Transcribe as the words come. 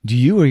Do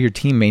you or your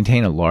team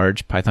maintain a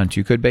large Python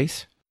 2 code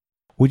base?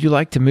 Would you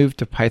like to move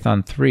to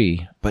Python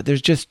 3, but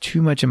there's just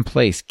too much in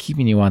place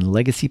keeping you on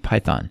legacy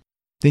Python?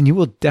 Then you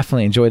will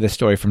definitely enjoy the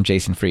story from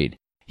Jason Fried.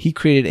 He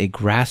created a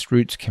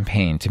grassroots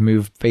campaign to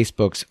move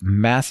Facebook's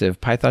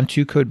massive Python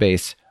 2 code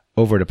base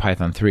over to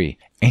Python 3,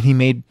 and he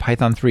made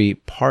Python 3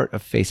 part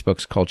of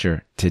Facebook's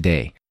culture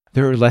today.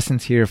 There are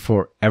lessons here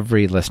for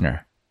every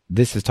listener.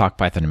 This is Talk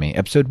Python to Me,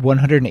 episode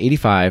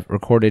 185,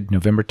 recorded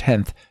November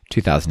 10th,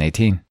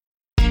 2018.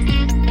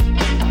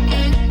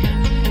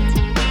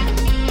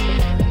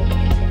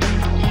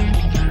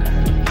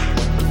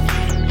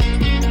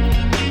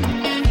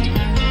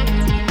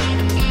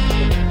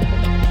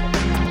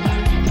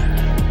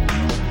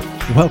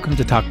 Welcome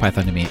to Talk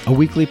Python to Me, a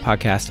weekly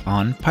podcast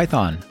on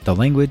Python, the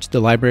language,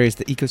 the libraries,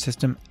 the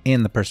ecosystem,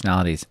 and the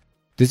personalities.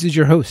 This is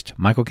your host,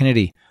 Michael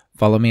Kennedy.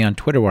 Follow me on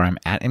Twitter where I'm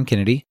at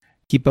mkennedy.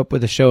 Keep up with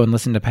the show and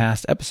listen to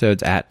past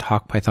episodes at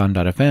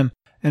talkpython.fm,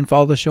 and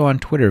follow the show on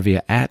Twitter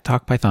via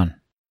 @talkpython.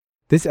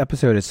 This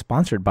episode is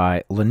sponsored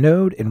by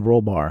Linode and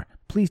Rollbar.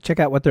 Please check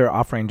out what they're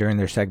offering during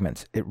their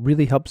segments. It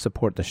really helps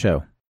support the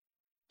show.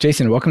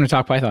 Jason, welcome to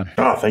Talk Python.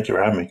 Oh, thank you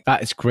for having me.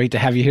 It's great to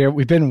have you here.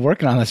 We've been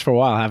working on this for a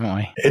while, haven't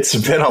we? It's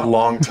been a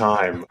long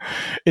time.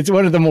 It's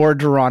one of the more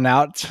drawn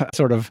out,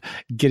 sort of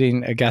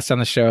getting a guest on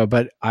the show,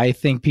 but I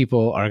think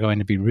people are going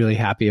to be really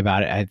happy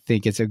about it. I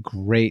think it's a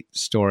great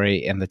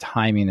story, and the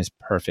timing is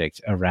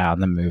perfect around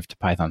the move to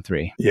Python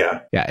 3.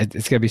 Yeah. Yeah,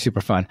 it's going to be super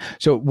fun.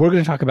 So we're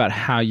going to talk about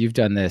how you've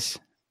done this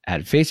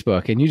at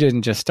Facebook, and you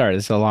didn't just start.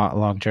 This is a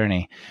long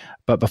journey.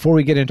 But before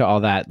we get into all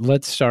that,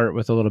 let's start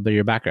with a little bit of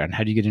your background.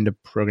 How do you get into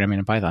programming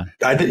in Python?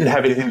 I didn't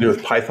have anything to do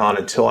with Python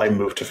until I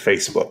moved to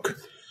Facebook.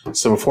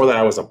 So before that,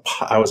 I was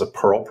a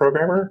Perl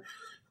programmer.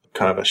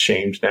 Kind of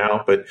ashamed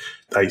now, but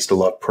I used to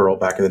love Perl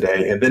back in the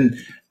day. And then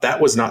that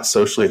was not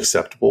socially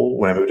acceptable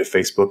when I moved to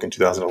Facebook in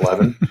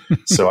 2011.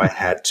 So I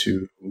had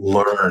to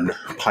learn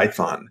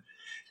Python.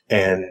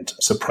 And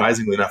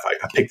surprisingly enough, I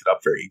picked it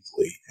up very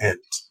easily. And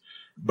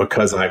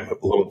because I'm a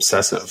little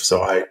obsessive,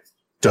 so I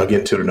dug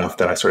into it enough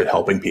that I started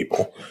helping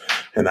people.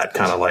 And that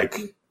kind of like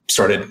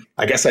started,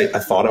 I guess I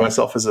thought of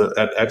myself as an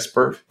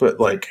expert, but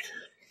like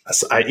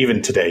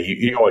even today,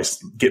 you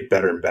always get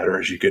better and better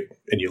as you get,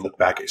 and you look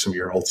back at some of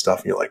your old stuff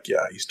and you're like, yeah,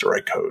 I used to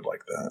write code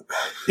like that.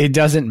 It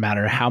doesn't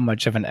matter how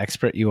much of an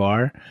expert you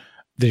are.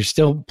 There's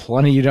still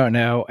plenty you don't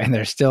know. And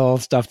there's still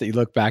stuff that you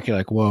look back, you're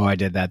like, whoa, I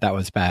did that. That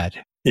was bad.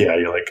 Yeah,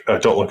 you're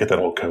like, don't look at that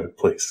old code,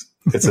 please.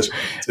 It's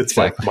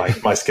exactly.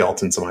 like my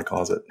skeletons in my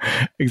closet.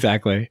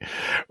 Exactly.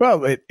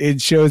 Well, it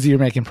shows you're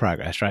making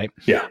progress, right?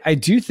 Yeah. I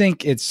do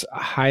think it's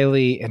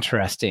highly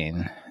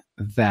interesting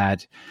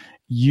that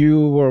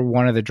you were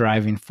one of the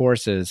driving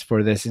forces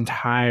for this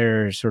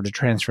entire sort of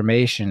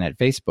transformation at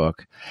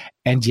Facebook.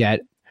 And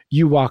yet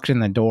you walked in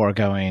the door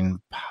going,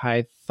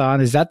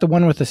 Python, is that the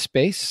one with the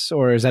space,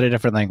 or is that a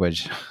different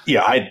language?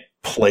 Yeah, I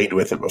played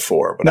with it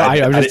before, but no,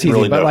 I was just didn't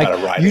really know like, how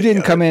to write it. You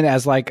didn't come in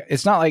as like,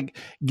 it's not like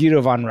Guido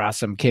von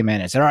Rossum came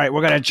in and said, all right, we're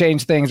going to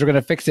change things. We're going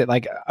to fix it.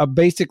 Like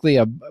basically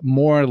a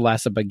more or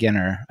less a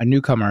beginner, a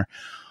newcomer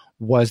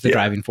was the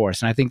driving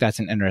force. And I think that's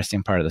an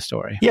interesting part of the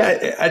story.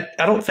 Yeah.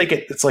 I don't think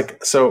it's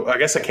like, so I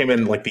guess I came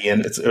in like the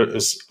end, it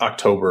was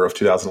October of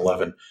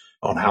 2011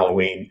 on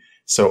Halloween.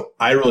 So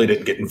I really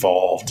didn't get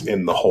involved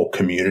in the whole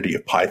community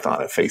of Python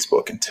at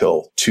Facebook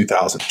until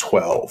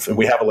 2012. And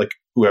we have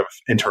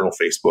internal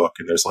Facebook,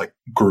 and there's like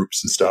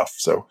groups and stuff.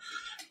 So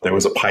there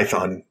was a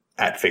Python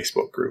at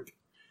Facebook group,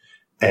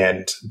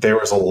 and there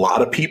was a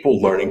lot of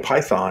people learning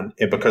Python.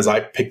 And because I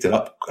picked it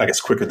up, I guess,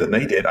 quicker than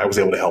they did, I was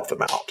able to help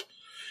them out.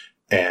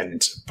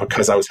 And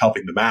because I was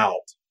helping them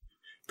out,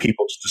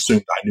 people just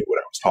assumed I knew what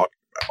I was talking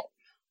about.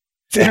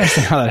 It's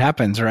interesting how that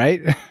happens,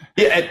 right?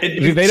 Yeah,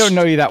 they don't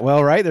know you that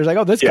well, right? There's like,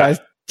 oh, this guy's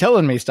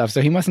telling me stuff,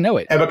 so he must know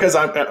it. And because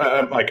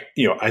I'm like,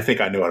 I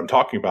think I know what I'm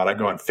talking about, I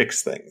go and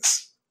fix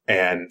things.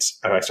 And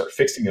I start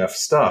fixing enough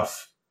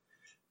stuff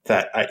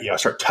that I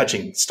start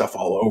touching stuff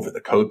all over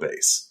the code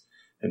base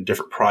and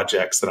different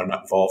projects that I'm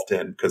not involved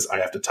in, because I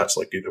have to touch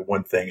like either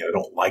one thing and I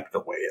don't like the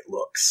way it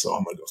looks, so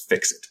I'm going to go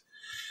fix it.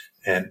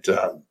 And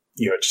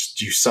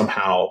you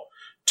somehow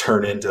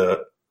turn into,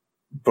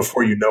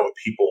 before you know it,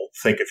 people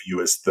think of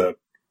you as the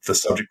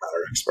subject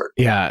matter expert.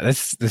 Yeah,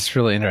 that's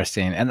really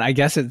interesting. And I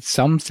guess in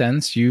some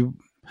sense you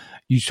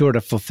sort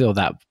of fulfill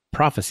that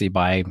prophecy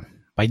by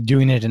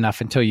doing it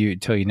enough until you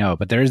know.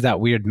 But there is that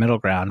weird middle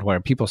ground where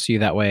people see you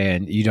that way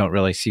and you don't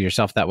really see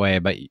yourself that way,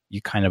 but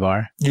you kind of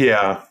are.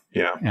 Yeah.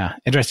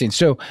 Interesting.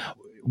 So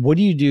what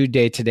do you do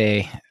day to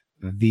day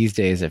these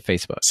days at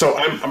Facebook? So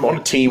I'm on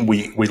a team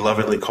we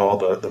lovingly call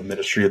the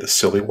Ministry of the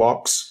Silly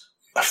Walks.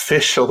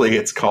 Officially,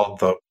 it's called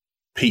the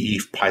PE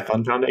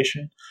Python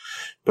Foundation,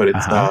 but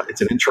it's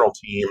an internal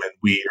team, and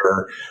we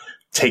are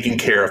taking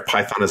care of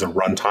Python as a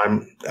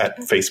runtime at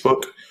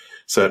Facebook.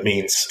 So that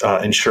means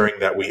ensuring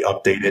that we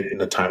update it in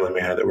a timely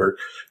manner, that we're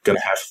going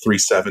to have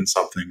 3.7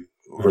 something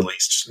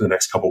released in the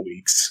next couple of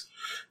weeks.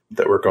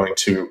 that we're going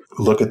to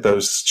look at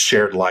those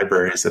shared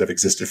libraries that have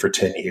existed for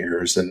 10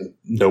 years and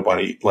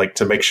nobody, like,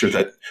 to make sure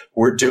that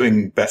we're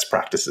doing best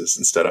practices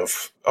instead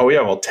of, oh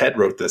yeah, well, Ted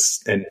wrote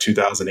this in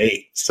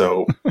 2008,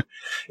 so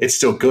it's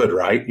still good,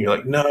 right? And you're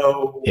like,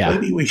 no,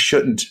 maybe we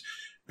shouldn't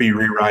be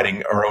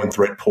rewriting our own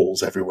thread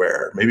pools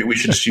everywhere. Maybe we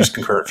should just use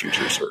concurrent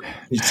futures or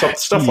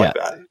stuff like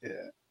that.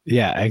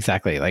 Yeah,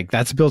 exactly. Like,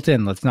 that's built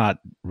in. Let's not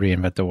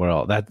reinvent the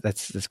world.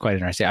 That's quite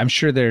interesting. I'm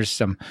sure there's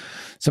some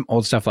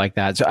old stuff like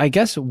that. So I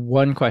guess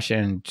one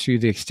question, to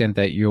the extent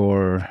that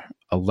you're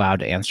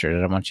allowed to answer it,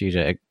 I don't want you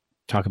to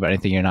talk about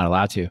anything you're not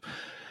allowed to.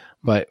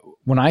 But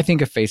when I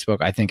think of Facebook,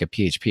 I think of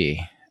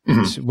PHP.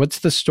 Mm-hmm. So what's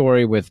the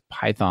story with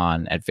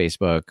Python at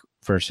Facebook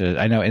versus,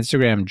 I know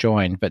Instagram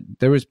joined, but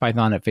there was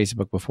Python at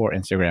Facebook before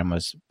Instagram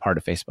was part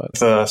of Facebook.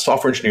 The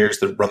software engineers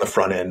that run the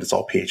front end, it's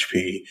all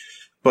PHP.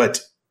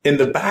 But in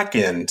the back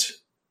end,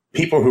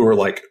 people who are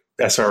like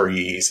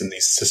SREs and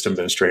these system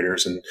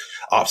administrators and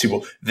ops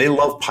people, they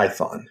love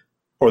Python,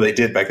 or they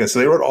did back then. So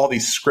they wrote all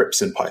these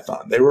scripts in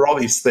Python. They wrote all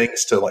these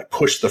things to like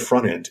push the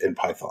front end in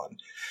Python.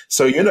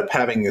 So you end up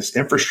having this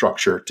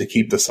infrastructure to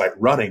keep the site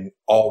running,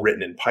 all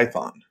written in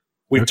Python.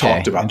 We've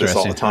talked about this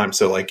all the time.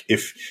 So like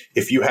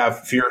if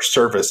your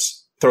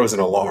service throws an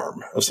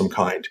alarm of some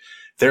kind,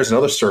 there's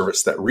another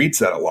service that reads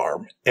that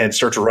alarm and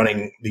starts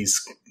running these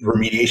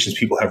remediations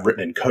people have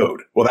written in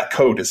code. Well, that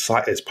code is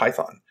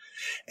Python,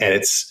 and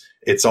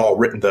it's all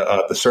written.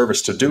 The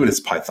service to do it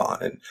is Python,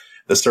 and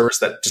the service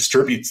that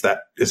distributes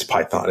that is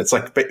Python. It's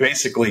like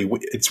basically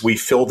we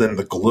filled in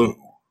the glue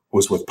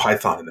was with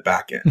Python in the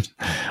back end.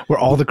 Where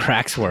all the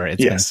cracks were,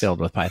 it's been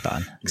filled with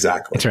Python.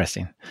 Exactly.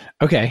 Interesting.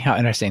 Okay, how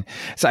interesting.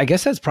 So I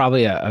guess that's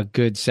probably a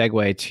good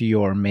segue to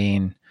your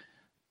main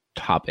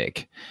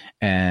topic,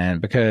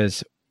 and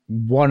because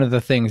one of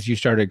the things you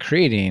started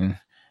creating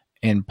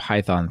in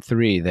Python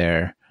 3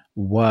 there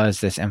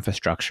was this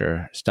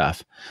infrastructure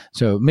stuff.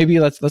 So maybe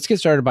let's get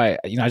started by,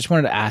 I just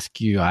wanted to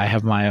ask you, I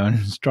have my own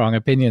strong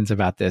opinions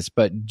about this,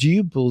 but do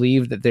you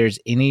believe that there's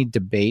any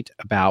debate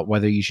about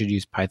whether you should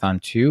use Python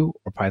 2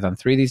 or Python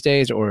 3 these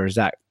days? Or is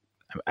that,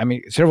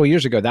 several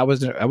years ago, that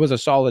was a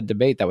solid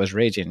debate that was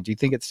raging. Do you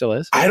think it still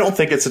is? I don't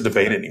think it's a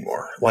debate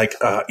anymore. Like,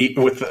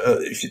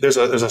 there's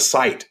a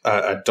site,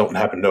 I don't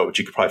happen to know, but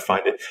you could probably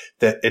find it,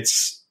 that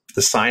it's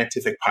the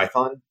Scientific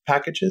Python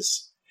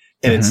packages.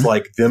 And it's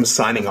like them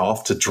signing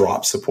off to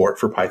drop support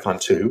for Python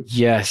 2.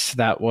 Yes,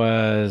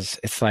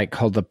 it's like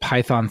called the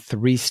Python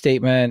 3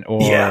 statement,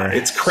 or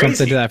it's crazy.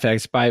 Something to that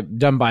effect,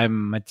 done by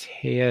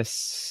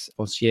Matthias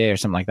Osier or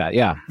something like that.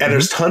 Yeah. And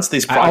there's tons of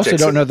these projects. I also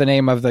don't know the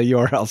name of the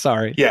URL,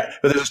 sorry. Yeah,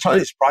 but there's a ton of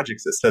these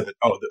projects that said that,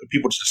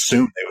 people just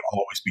assumed they would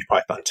always be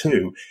Python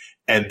 2.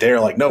 And they're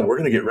like, no, we're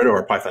going to get rid of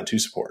our Python 2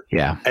 support.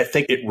 Yeah. I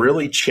think it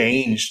really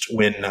changed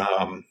when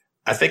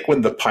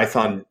the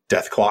Python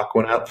death clock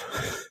went up.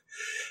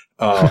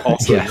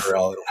 Also,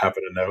 URL, I don't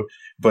happen to know.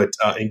 But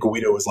and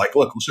Guido was like,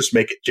 look, let's just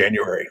make it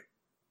January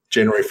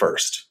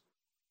 1st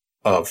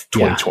of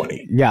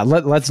 2020. Yeah,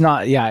 let's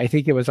not. Yeah, I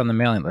think it was on the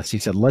mailing list. He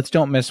said, let's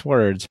don't miss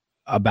words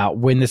about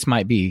when this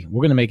might be.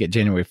 We're going to make it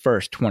January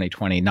 1st,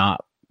 2020,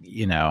 not,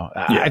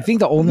 I think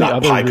the only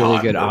other PyCon, really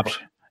good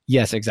option.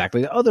 Yes,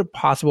 exactly. The other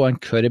possible one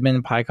could have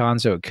been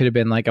PyCon. So it could have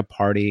been like a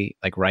party,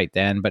 like right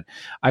then. But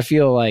I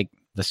feel like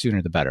the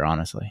sooner the better,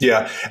 honestly.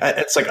 Yeah.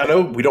 It's like, I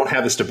know we don't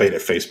have this debate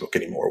at Facebook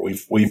anymore.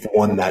 We've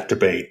won that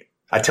debate.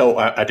 I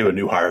do a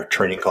new hire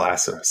training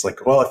class, and it's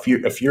like, well,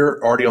 if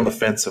you're already on the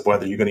fence of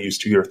whether you're going to use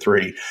 2 or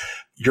 3,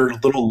 you're a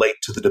little late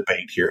to the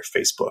debate here at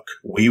Facebook.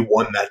 We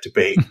won that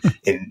debate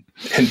in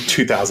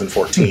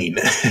 2014.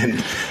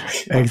 And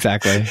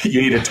exactly.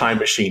 You need a time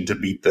machine to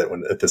beat that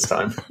one at this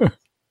time.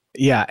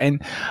 Yeah,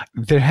 and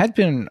there had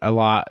been a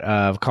lot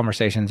of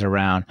conversations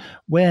around,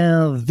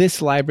 well,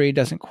 this library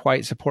doesn't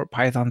quite support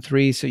Python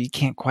 3, so you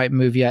can't quite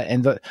move yet.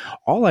 And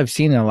all I've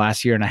seen in the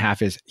last year and a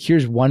half is,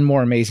 here's one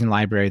more amazing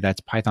library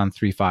that's Python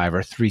 3.5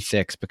 or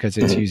 3.6 because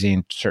it's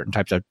using certain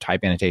types of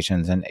type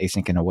annotations and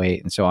async and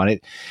await and so on.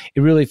 It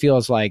really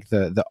feels like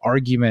the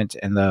argument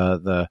and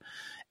the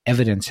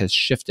evidence has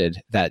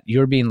shifted that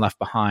you're being left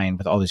behind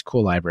with all these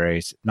cool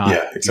libraries, not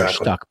you're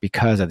stuck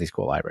because of these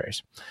cool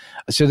libraries.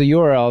 So the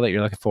URL that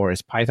you're looking for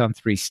is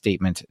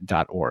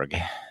python3statement.org.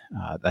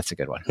 That's a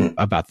good one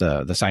about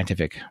the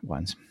scientific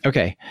ones.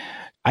 Okay.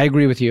 I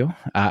agree with you.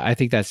 I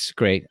think that's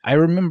great. I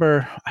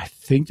remember, I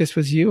think this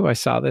was you. I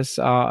saw this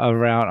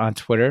around on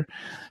Twitter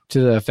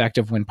to the effect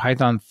of when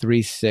Python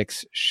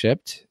 3.6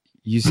 shipped,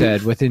 you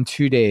said within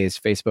 2 days,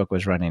 Facebook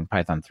was running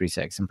Python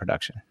 3.6 in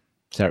production.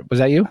 So, was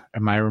that you?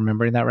 Am I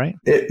remembering that right?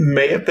 It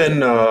may have been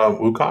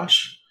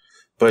Lukash,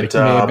 but it may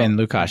have been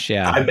Lukash.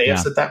 Yeah, I may have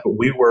said that, but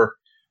we were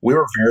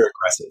very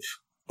aggressive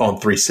on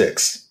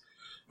 3.6.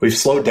 We've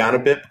slowed down a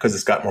bit because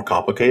it's got more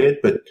complicated,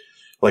 but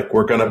like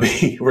we're gonna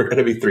be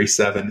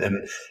 3.7,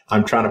 and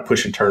I'm trying to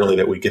push internally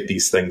that we get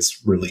these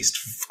things released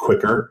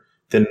quicker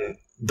than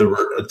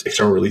the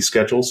external release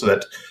schedule, so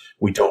that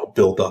we don't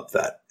build up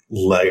that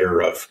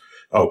layer of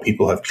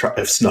people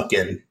have snuck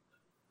in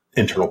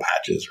internal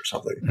patches or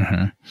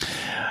something.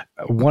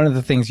 One of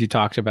the things you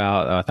talked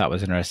about I thought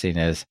was interesting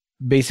is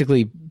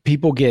basically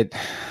people get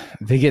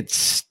they get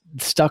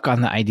stuck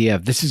on the idea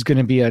of this is going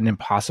to be an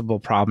impossible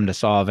problem to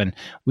solve and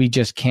we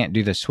just can't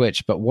do the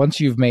switch. But once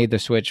you've made the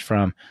switch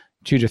from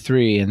 2 to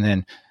 3 and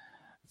then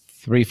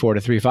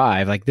 3.4 to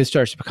 3.5, like this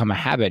starts to become a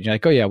habit. You're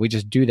like, oh yeah, we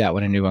just do that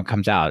when a new one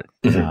comes out.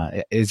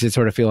 Is it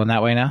sort of feeling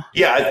that way now?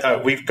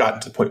 Yeah, we've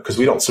gotten to the point because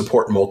we don't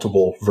support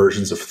multiple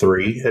versions of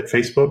 3 at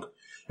Facebook,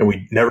 and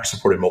we never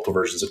supported multiple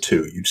versions of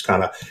 2. You just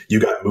you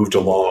got moved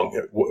along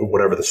at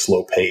whatever the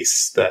slow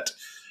pace that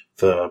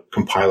the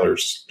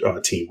compilers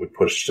team would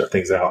push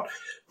things out.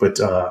 But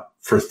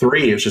for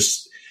 3, it's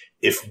just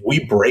if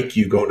we break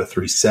you going to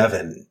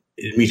 3.7,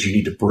 it means you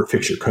need to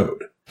fix your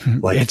code.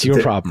 Like it's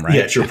your problem, right?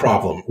 Yeah, it's your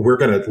problem. We're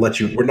going to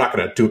let you, we're not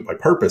going to do it by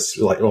purpose.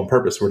 Like on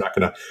purpose, we're not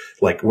going to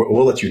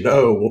we'll let you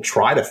know, we'll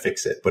try to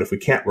fix it. But if we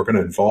can't, we're going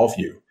to involve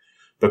you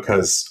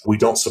because we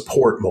don't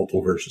support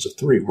multiple versions of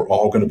 3. We're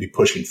all going to be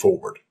pushing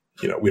forward.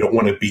 We don't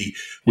want to be,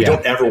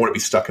 don't ever want to be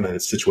stuck in a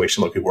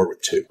situation like we were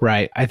with 2.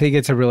 Right. I think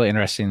it's a really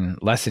interesting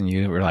lesson.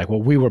 You were like,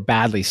 well, we were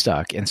badly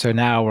stuck. And so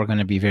now we're going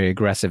to be very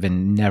aggressive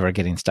in never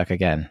getting stuck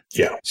again.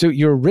 Yeah. So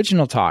your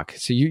original talk,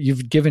 so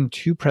you've given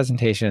 2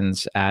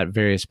 presentations at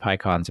various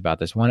PyCons about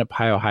this, one at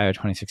PyOhio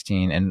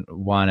 2016 and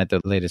one at the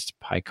latest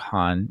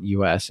PyCon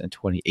US in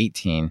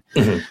 2018.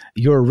 Mm-hmm.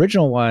 Your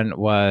original one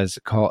was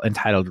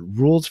entitled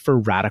Rules for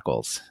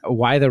Radicals.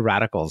 Why the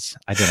radicals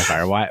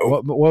identifier?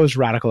 What was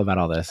radical about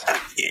all this?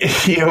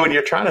 When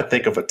you're trying to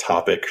think of a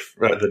topic,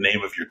 the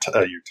name of your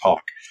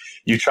talk,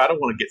 you try to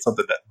want to get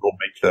something that will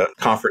make the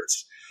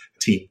conference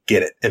team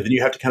get it. And then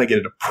you have to kind of get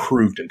it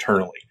approved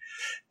internally.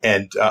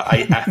 And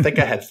I think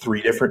I had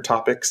 3 different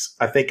topics.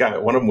 I think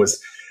one of them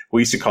was,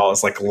 we used to call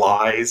it like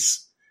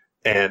lies.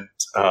 And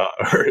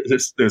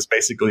there's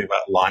basically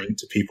about lying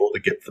to people to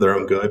get for their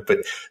own good. But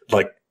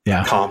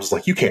comms was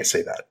like, you can't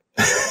say that.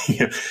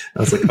 I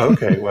was like,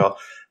 okay, well,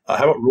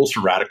 how about rules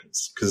for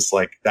radicals? Because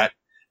like that,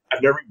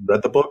 I've never even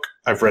read the book.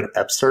 I've read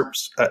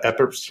excerpts from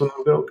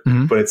the book,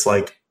 but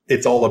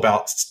it's all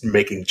about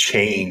making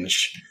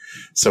change.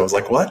 So I was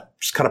like, well,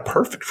 that's kind of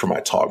perfect for my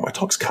talk. My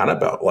talk's kind of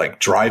about like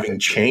driving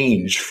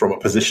change from a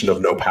position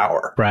of no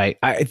power. Right.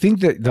 I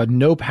think that the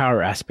no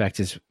power aspect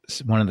is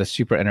one of the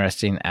super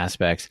interesting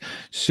aspects.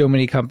 So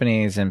many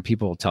companies and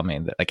people tell me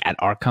that like at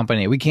our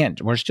company,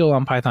 we're still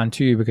on Python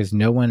 2 because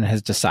no one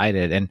has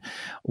decided. And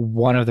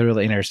one of the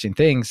really interesting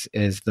things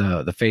is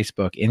the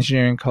Facebook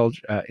engineering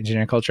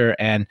culture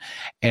and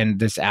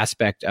this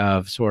aspect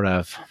of sort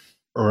of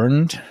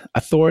earned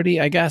authority,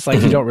 I guess.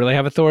 Like you don't really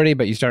have authority,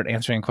 but you start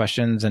answering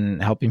questions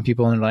and helping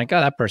people and like, oh,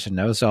 that person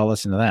knows, so I'll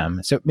listen to them.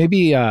 So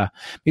maybe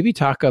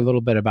talk a little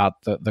bit about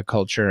the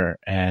culture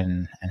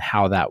and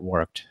how that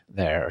worked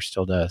there or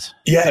still does.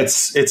 Yeah,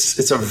 it's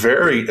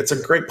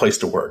a great place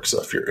to work.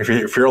 So if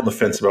you're on the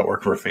fence about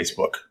working for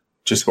Facebook,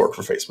 just work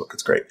for Facebook.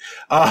 It's great.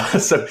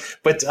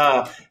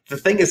 The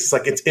thing is,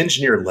 it's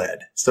engineer led.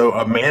 So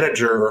a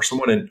manager or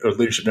someone in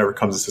leadership never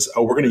comes and says,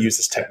 oh, we're going to use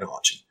this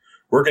technology.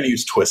 We're going to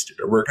use Twisted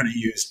or we're going to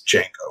use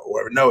Django or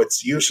whatever. No,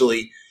 it's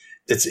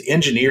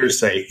engineers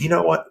say, you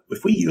know what,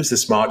 if we use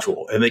this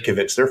module, and they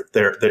convince their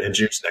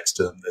engineers next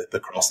to them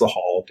across the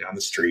hall, down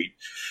the street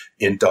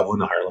in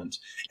Dublin, Ireland,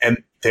 and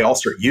they all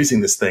start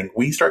using this thing,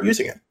 we start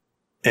using it.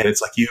 And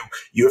it's like you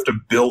have to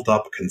build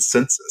up a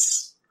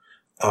consensus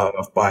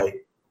by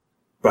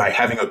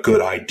having a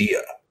good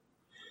idea.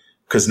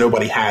 Because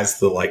nobody has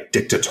the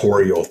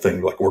dictatorial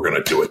thing, like we're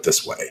going to do it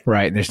this way.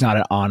 Right. There's not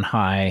an on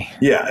high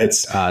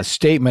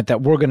statement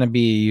that we're going to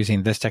be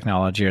using this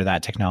technology or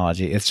that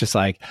technology. It's just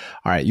like,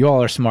 all right, you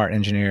all are smart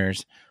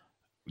engineers.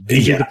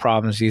 These are the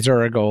problems. These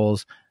are our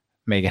goals.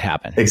 Make it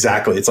happen.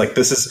 Exactly. It's like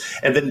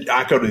and then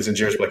I go to these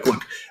engineers like,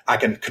 look, I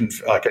can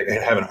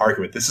have an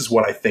argument. This is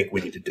what I think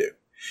we need to do.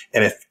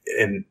 And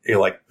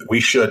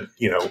we should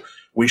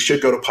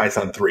go to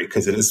Python 3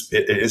 because it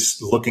is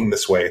looking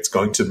this way. It's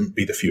going to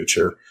be the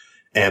future.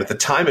 And at the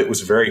time, it was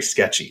very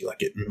sketchy.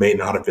 Like it may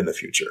not have been the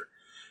future,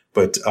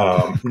 but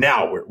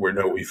now we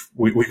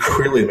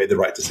clearly made the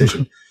right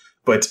decision.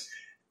 But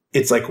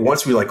it's like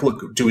once we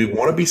look, do we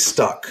want to be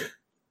stuck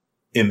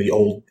in the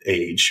old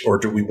age, or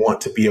do we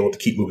want to be able to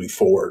keep moving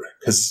forward?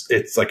 Because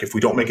it's like if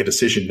we don't make a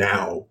decision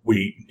now,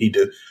 we need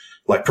to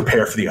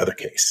prepare for the other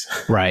case.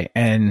 Right,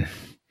 and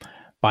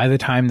by the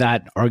time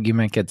that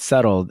argument gets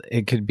settled,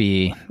 it could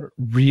be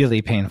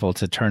really painful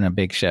to turn a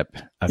big ship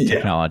of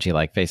technology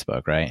like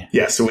Facebook, right?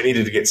 Yeah, so we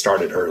needed to get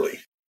started early.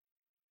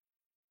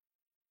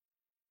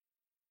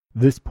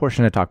 This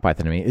portion of Talk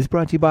Python to Me is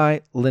brought to you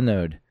by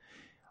Linode.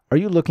 Are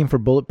you looking for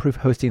bulletproof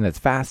hosting that's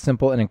fast,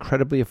 simple, and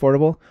incredibly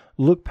affordable?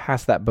 Look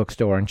past that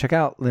bookstore and check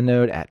out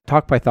Linode at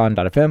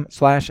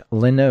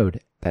talkpython.fm/Linode.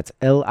 That's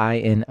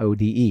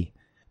Linode.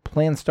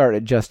 Plans start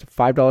at just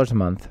 $5 a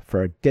month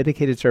for a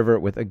dedicated server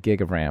with a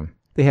gig of RAM.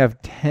 They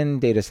have 10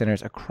 data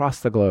centers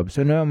across the globe,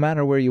 so no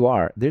matter where you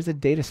are, there's a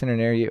data center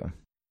near you.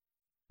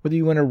 Whether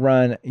you want to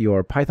run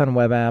your Python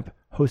web app,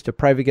 host a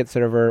private Git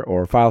server,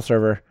 or file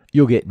server,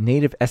 you'll get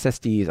native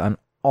SSDs on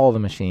all the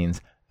machines,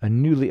 a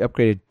newly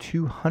upgraded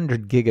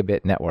 200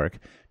 gigabit network,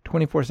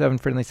 24/7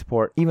 friendly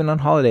support, even on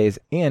holidays,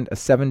 and a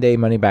 7-day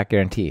money-back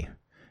guarantee.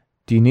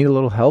 Do you need a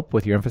little help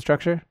with your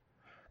infrastructure?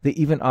 They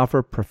even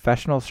offer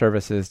professional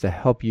services to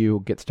help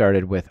you get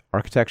started with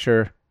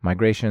architecture,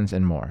 migrations,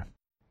 and more.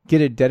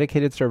 Get a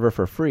dedicated server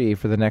for free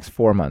for the next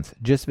 4 months.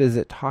 Just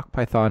visit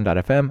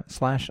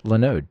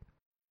talkpython.fm/Linode.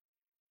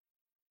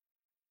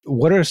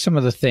 What are some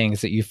of the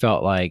things that you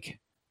felt like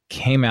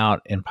came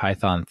out in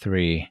Python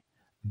 3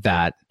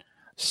 that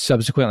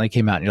subsequently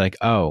came out and you're like,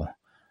 oh,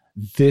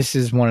 this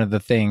is one of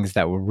the things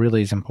that were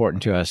really as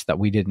important to us that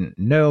we didn't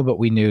know, but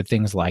we knew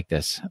things like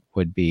this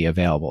would be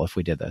available if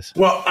we did this?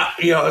 Well,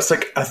 it's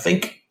like, I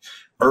think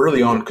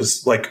early on,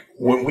 because like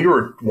when we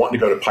were wanting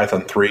to go to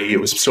Python 3, it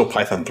was still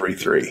Python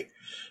 3.3.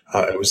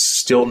 It was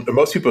still,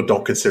 most people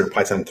don't consider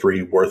Python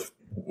 3 worth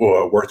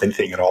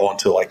anything at all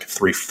until like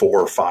 3.4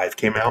 or 5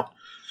 came out.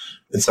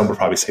 And some would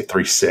probably say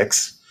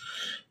 3.6.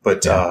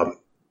 But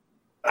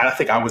I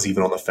think I was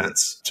even on the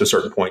fence to a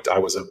certain point. I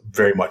was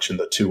very much in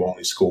the 2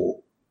 only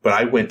school. But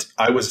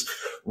I was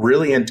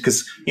really into,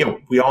 because,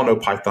 we all know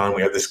Python,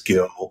 we have this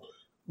GIL.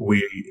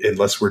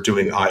 Unless we're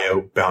doing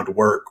IO bound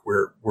work,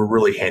 we're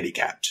really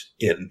handicapped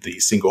in the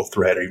single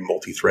thread or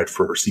multi-thread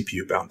for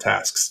CPU bound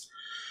tasks.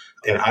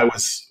 And I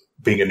was,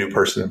 being a new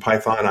person in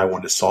Python, I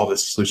wanted to solve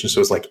this solution. So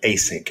it was like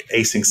async.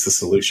 Async's the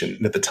solution.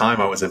 And at the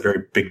time, I was a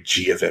very big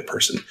G event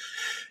person.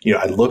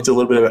 I looked a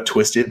little bit about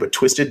Twisted, but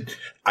Twisted,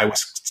 I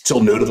was still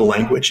new to the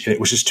language, and it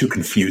was just too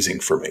confusing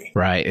for me.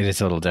 Right. It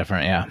is a little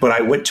different, yeah. But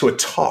I went to a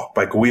talk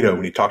by Guido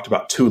when he talked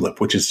about Tulip,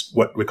 which is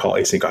what we call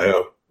async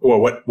IO, or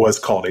what was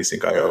called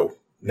async IO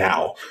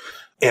now.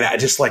 And I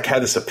just like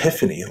had this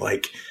epiphany,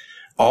 like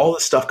all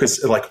this stuff,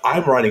 because like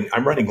I'm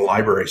writing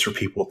libraries for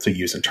people to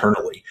use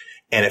internally.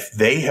 And if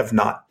they have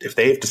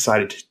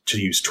decided to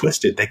use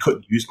Twisted, they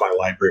couldn't use my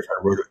library if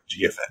I wrote it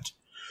in gEvent.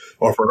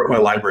 Or if I wrote my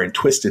library in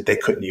Twisted, they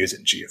couldn't use it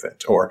in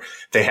gEvent. Or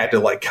they had to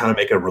like kind of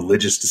make a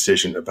religious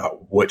decision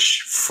about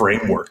which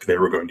framework they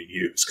were going to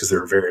use because they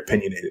were very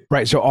opinionated.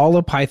 Right. So all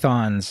of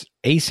Python's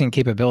async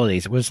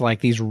capabilities was like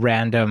these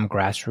random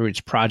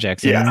grassroots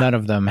projects, and none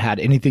of them had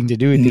anything to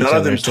do with each other. None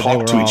of them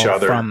talked to each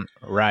other.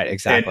 Right.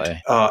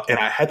 Exactly. And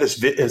I had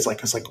this I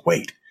was like,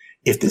 wait,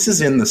 if this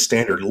is in the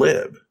standard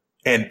lib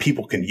and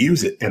people can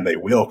use it, and they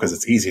will because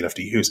it's easy enough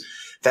to use,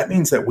 that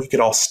means that we could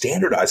all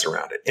standardize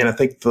around it. And I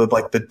think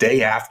the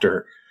day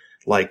after,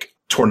 like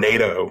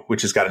Tornado,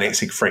 which has got an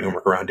async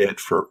framework around it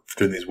for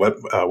doing these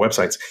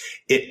websites,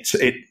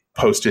 it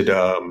posted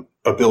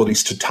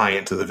abilities to tie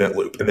into the event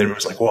loop. And then it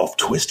was like, well, if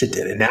Twisted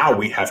did it, now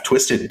we have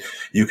Twisted.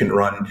 You can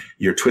run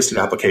your Twisted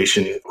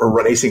application or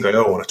run async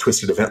IO on a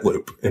Twisted event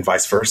loop and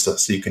vice versa.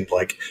 So you can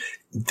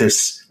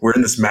we're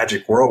in this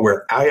magic world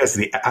where I, as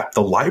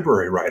the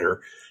library writer,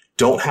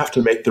 don't have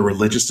to make the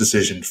religious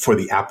decision for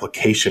the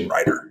application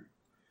writer,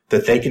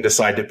 that they can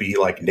decide to be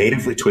like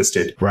natively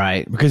Twisted.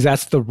 Right. Because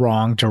that's the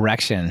wrong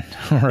direction.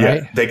 Right.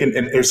 Yeah, they can.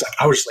 And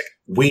I was just like,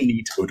 we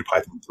need to go to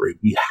Python 3.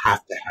 We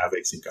have to have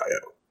async IO,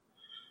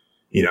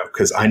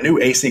 because I knew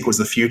async was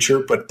the future,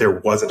 but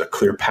there wasn't a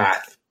clear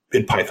path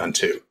in Python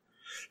 2.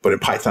 But in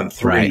Python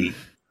 3,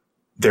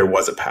 there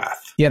was a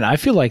path. Yeah. And I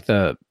feel like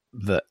the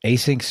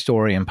async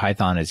story in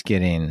Python is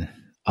getting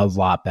a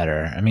lot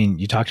better. I mean,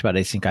 you talked about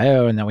async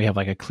IO, and then we have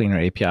like a cleaner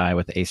API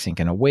with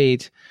async and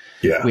await.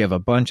 Yeah. We have a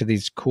bunch of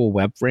these cool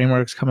web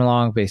frameworks coming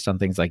along based on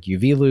things like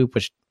UV loop,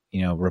 which,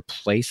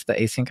 replace the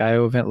async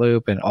IO event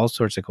loop, and all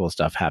sorts of cool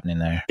stuff happening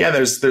there. Yeah.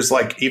 There's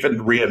like even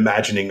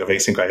reimagining of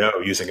async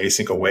IO using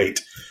async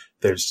await.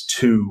 There's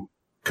 2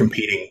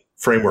 competing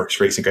frameworks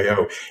for async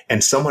IO,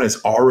 and someone has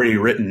already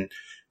written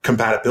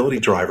compatibility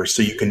drivers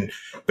so you can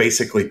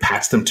basically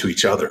patch them to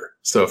each other.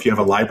 So if you have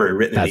a library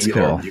written in either,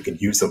 cool. You can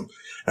use them.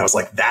 And I was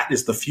like, that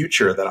is the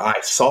future that I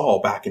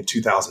saw back in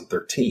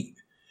 2013.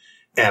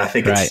 And I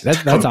think that's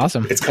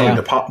awesome. It's coming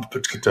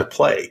to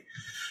play.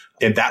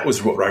 And that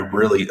was what I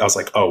was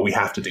like, oh, we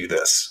have to do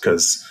this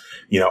because,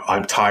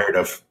 I'm tired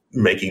of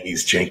making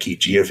these janky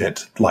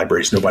gEvent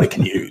libraries nobody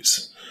can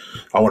use.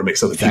 I want to make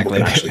something people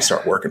can actually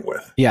start working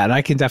with. Yeah, and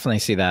I can definitely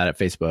see that at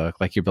Facebook.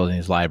 Like you're building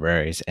these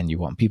libraries and you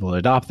want people to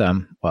adopt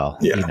them. Well,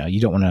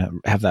 you don't want to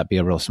have that be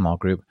a real small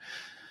group.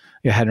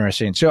 Yeah,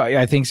 interesting. So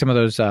I think some of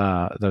those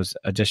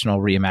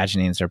additional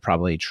reimaginings are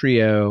probably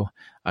Trio,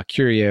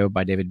 Curio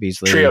by David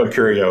Beasley. Trio and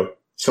Curio.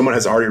 Someone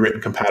has already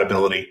written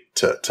compatibility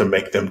to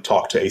make them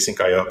talk to async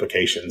IO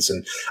applications.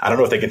 And I don't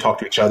know if they can talk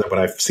to each other, but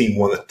I've seen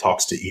one that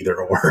talks to either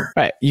or.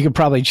 Right. You could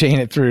probably chain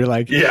it through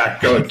like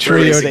go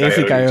Trio to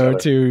async IO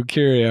to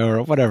Curio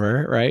or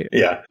whatever, right?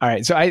 Yeah. All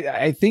right. So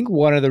I think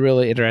one of the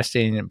really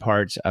interesting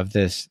parts of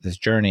this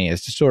journey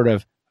is to sort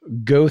of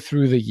go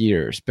through the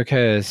years,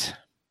 because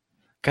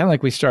kind of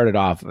like we started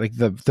off, like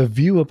the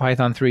view of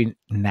Python 3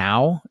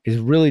 now is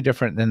really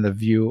different than the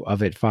view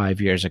of it 5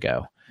 years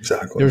ago.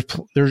 Exactly.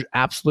 There's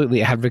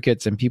absolutely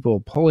advocates and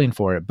people pulling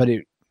for it, but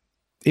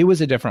it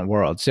was a different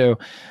world. So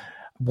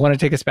want to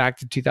take us back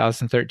to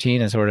 2013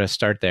 and sort of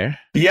start there?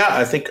 Yeah,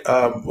 I think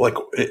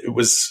it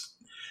was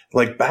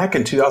like back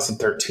in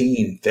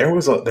 2013, there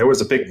was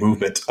a big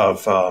movement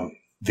of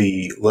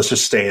let's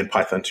just stay in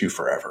Python 2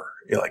 forever.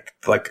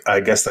 Like I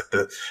guess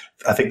that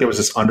I think there was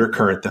this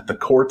undercurrent that the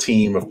core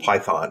team of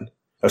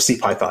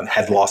CPython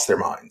had lost their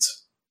minds.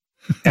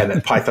 and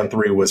that Python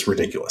 3 was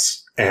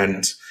ridiculous.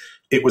 And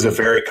it was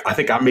I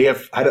think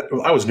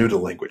I was new to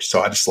the language.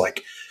 So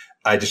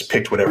I just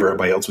picked whatever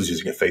everybody else was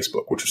using at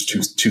Facebook, which was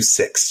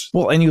 2.6.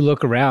 Well, and you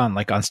look around,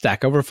 like on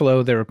Stack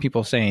Overflow, there were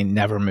people saying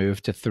never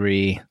move to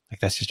 3. Like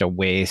that's just a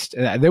waste.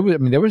 There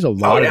was a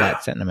lot of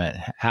that sentiment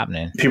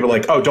happening. People were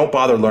like, oh, don't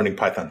bother learning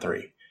Python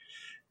 3.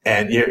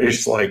 And it's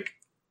just like,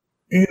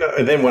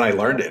 and then when I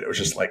learned it, it was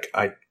just like,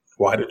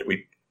 why did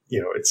we,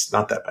 it's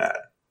not that bad.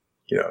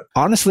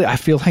 Honestly, I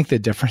feel like the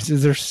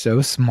differences are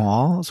so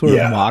small. Sort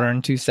of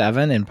modern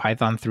 2.7 and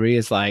Python 3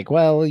 is like,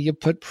 well, you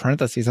put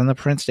parentheses on the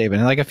print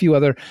statement and like a few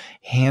other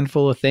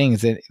handful of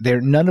things. And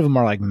none of them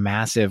are like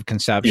massive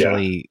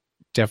conceptually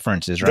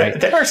differences, right?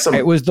 There are some.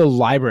 It was the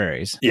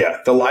libraries. Yeah,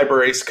 the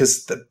libraries,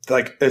 because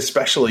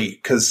especially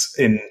because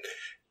in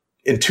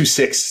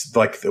 2.6,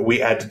 like we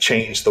had to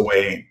change the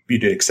way you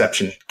did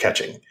exception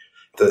catching.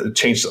 The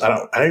change, I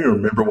don't even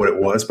remember what it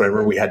was, but I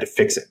remember we had to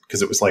fix it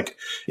because it was like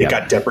it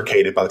got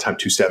deprecated by the time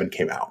 2.7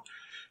 came out.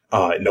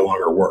 It no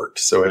longer worked,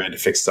 so we had to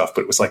fix stuff.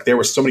 But it was like there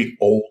were so many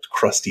old,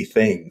 crusty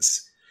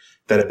things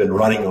that had been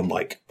running on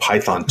like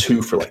Python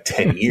 2 for like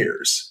 10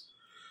 years.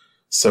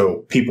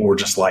 So people were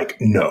just like,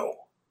 "No,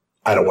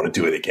 I don't want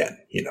to do it again."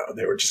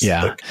 They were just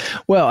like,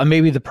 well, and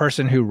maybe the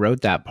person who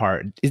wrote that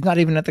part is not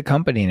even at the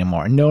company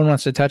anymore. No one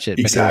wants to touch it.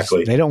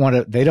 Exactly. They don't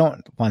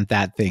want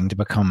that thing to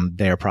become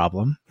their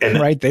problem,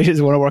 right? They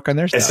just want to work on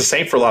their stuff. It's the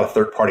same for a lot of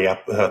third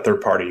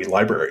party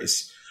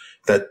libraries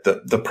that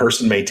the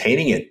person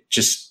maintaining it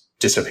just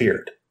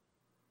disappeared.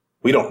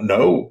 We don't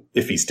know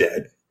if he's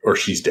dead or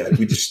she's dead.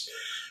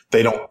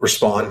 They don't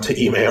respond to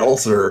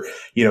emails or,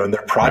 and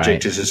their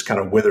project is just kind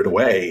of withered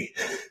away.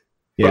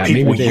 Yeah, but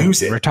people maybe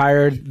use it.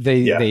 Retired.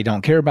 They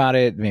don't care about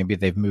it. Maybe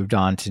they've moved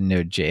on to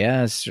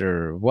Node.js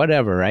or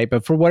whatever, right?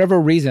 But for whatever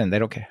reason, they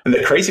don't care. And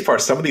the crazy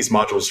part, some of these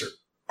modules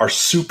are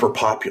super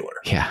popular.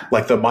 Yeah,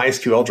 like the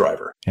MySQL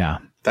driver. Yeah,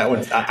 that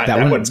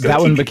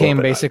one became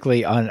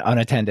basically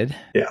unattended.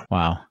 Yeah.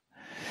 Wow,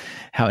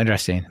 how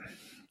interesting.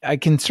 I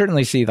can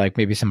certainly see like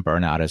maybe some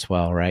burnout as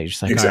well, right? You're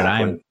just like,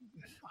 exactly. All right,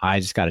 I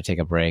just got to take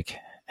a break.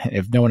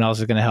 If no one else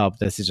is going to help,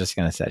 this is just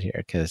going to sit here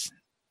because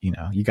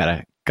you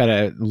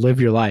gotta live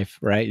your life,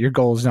 right? Your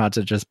goal is not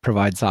to just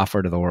provide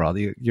software to the world.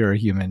 You're a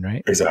human,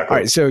 right? Exactly. All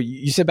right. So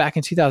you said back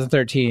in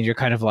 2013, you're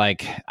kind of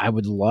like, I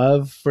would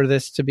love for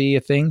this to be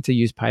a thing to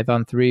use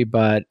Python 3,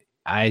 but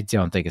I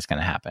don't think it's going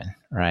to happen,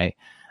 right?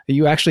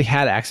 You actually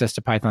had access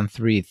to Python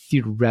 3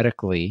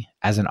 theoretically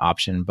as an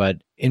option, but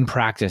in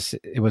practice,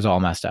 it was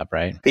all messed up,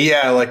 right?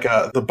 Yeah, like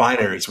the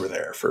binaries were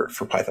there for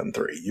Python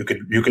 3. You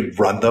could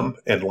run them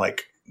and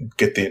like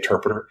get the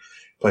interpreter.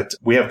 But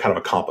we have kind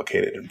of a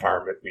complicated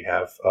environment. We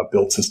have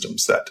build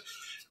systems that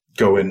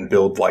go and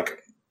build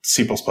like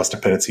C++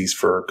 dependencies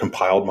for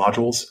compiled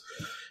modules.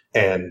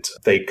 And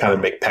they kind of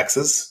make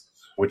PEXs,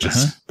 which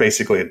is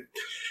basically,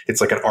 it's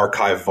like an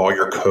archive of all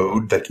your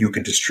code that you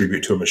can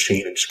distribute to a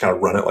machine and just kind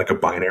of run it like a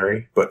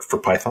binary, but for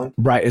Python.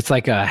 Right. It's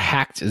like a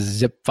hacked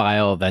zip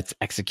file that's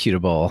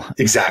executable.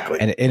 Exactly.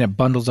 And it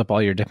bundles up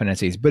all your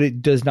dependencies, but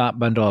it does not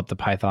bundle up the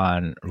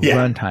Python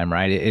runtime,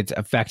 right? It's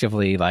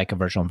effectively like a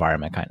virtual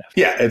environment kind of.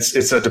 Yeah, it's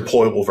a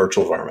deployable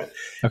virtual environment.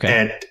 Okay.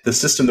 And the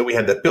system that we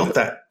had that built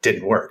that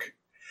didn't work.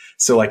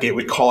 So like it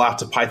would call out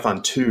to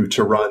Python 2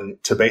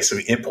 to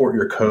basically import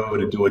your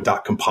code and do a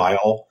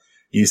 .compile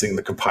using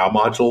the compile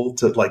module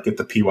to like get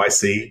the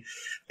PYC.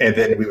 And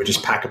then we would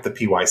just pack up the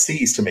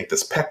PYCs to make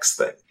this PEX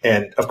thing.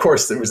 And of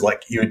course, it was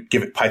like you would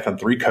give it Python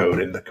 3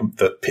 code and the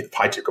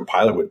PyTorch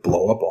compiler would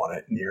blow up on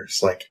it. And you're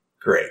just like,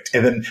 great.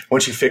 And then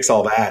once you fix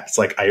all that, it's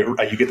like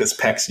you get this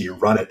PEX and you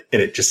run it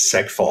and it just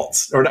seg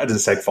faults. Or not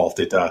just seg fault,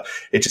 it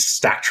just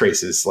stack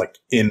traces like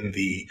in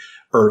the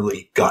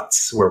early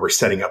guts where we're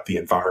setting up the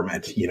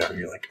environment.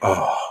 You're like,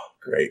 oh,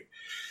 great.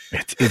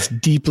 It's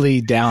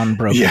deeply down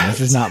broken. This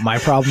is not my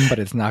problem, but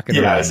it's not going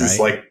to run, this is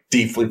like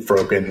deeply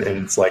broken.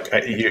 And it's like, I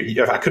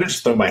could have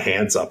just thrown my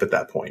hands up at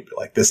that point, but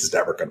like, this is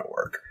never going to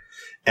work.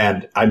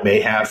 And I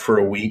may have for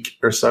a week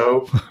or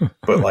so,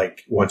 but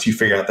like once you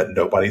figure out that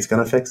nobody's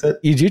going to fix it.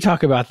 You do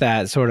talk about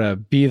that sort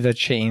of be the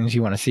change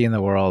you want to see in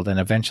the world. And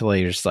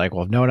eventually you're just like,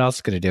 well, if no one else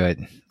is going to do it,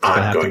 it's going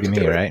to have to be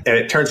me, right? And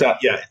it turns out,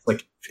 it's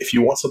like if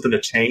you want something to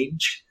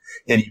change,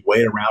 and you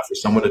wait around for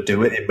someone to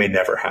do it, it may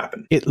never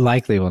happen. It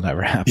likely will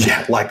never happen.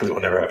 Yeah, likely will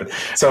never happen.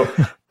 So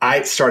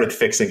I started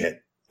fixing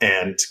it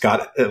and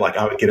got it, like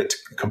I would get it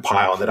to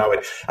compile, and then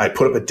I'd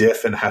put up a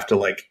diff and have to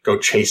like go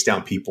chase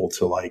down people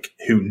to like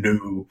who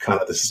knew kind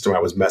of the system I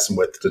was messing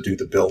with to do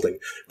the building.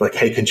 Like,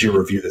 hey, can you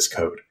review this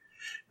code?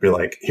 Be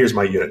like, here's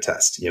my unit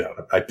test.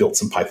 I built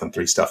some Python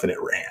 3 stuff and it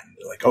ran.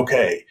 They're like,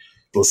 okay,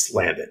 let's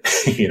land it,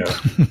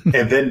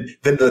 And then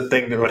the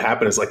thing that would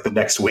happen is like the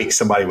next week,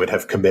 somebody would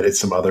have committed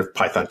some other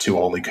Python 2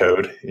 only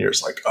code. And you're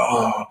just like,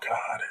 oh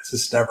God, this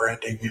is never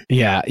ending.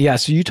 Yeah. Yeah.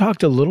 So you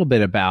talked a little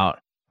bit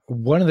about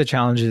one of the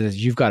challenges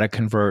is you've got to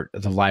convert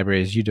the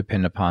libraries you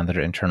depend upon that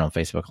are internal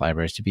Facebook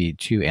libraries to be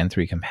 2 and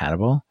 3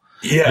 compatible.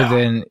 Yeah. But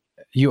then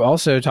you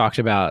also talked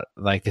about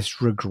like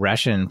this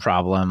regression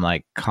problem,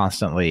 like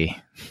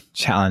constantly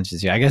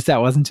challenges you. I guess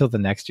that wasn't until the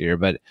next year,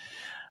 but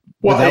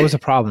Well, that was a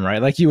problem,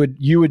 right? Like you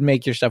would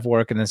make your stuff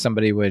work, and then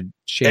somebody would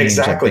change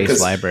a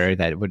base library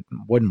that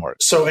wouldn't work.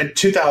 So in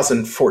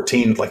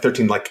 2014, like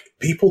 13, like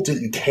people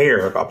didn't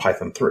care about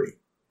Python 3.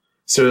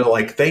 So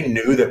like they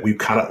knew that we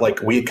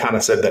kind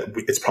of said that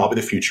it's probably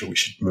the future. We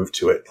should move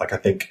to it. Like I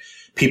think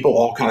people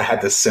all kind of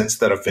had this sense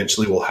that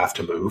eventually we'll have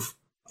to move.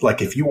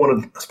 Like if you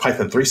wanted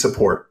Python 3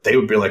 support, they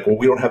would be like, well,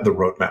 we don't have the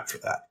roadmap for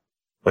that.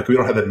 Like we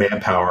don't have the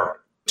manpower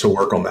to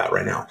work on that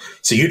right now.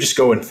 So you just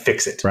go and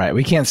fix it. Right.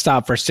 We can't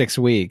stop for 6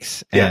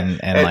 weeks and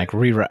like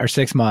rewrite, or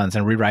 6 months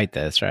and rewrite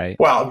this, right?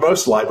 Well,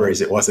 most libraries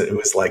it wasn't. It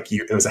was like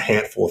it was a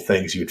handful of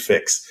things you would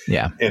fix.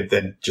 Yeah. And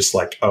then just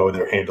like, oh,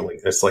 they're handling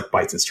it's like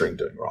bytes and string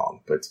doing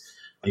wrong. But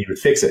you would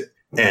fix it.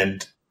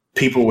 And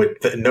people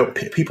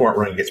people aren't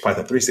running against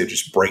Python 3, so they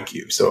just break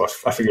you. So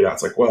I figured out,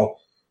 it's like, well,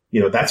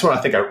 that's what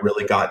I think I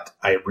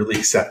really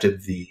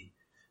accepted the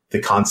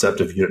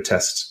concept of unit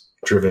test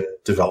driven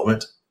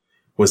development,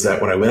 was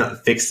that when I went out and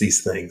fixed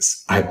these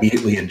things, I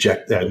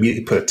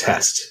immediately put a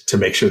test to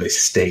make sure they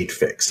stayed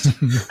fixed.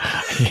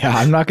 Yeah,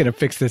 I'm not going to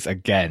fix this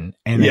again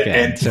and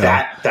again. And so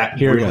that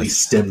really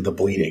stemmed the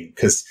bleeding,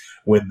 because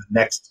when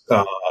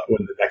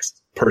the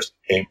next person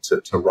came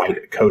to write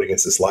a code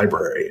against this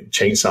library and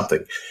change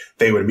something,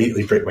 they would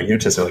immediately break my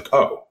unit test. They're like,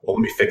 oh, well,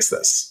 let me fix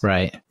this.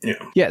 Right.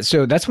 Yeah.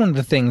 So that's one of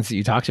the things that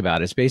you talked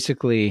about, is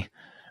basically,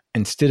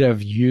 instead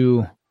of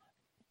you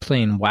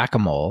playing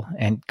whack-a-mole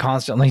and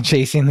constantly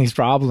chasing these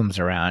problems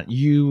around,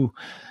 you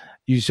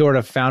sort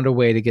of found a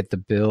way to get the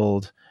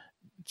build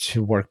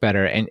to work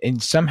better.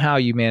 And somehow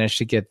you managed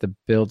to get the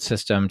build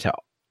system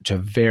to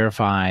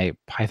verify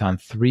Python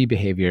 3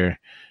 behavior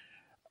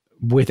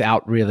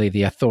without really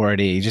the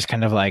authority, just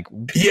kind of like,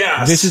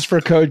 yes, this is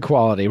for code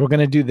quality, we're going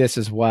to do this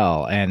as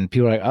well. And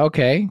people are like,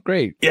 okay,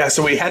 great. Yeah.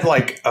 So we had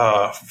like,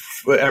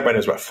 everybody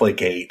knows about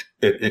Flake8.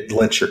 It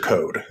lints your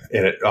code,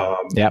 and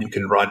you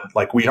can run,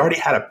 like, we already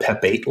had a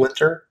PEP8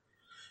 linter.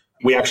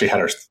 We actually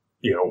had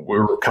we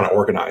were kind of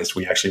organized.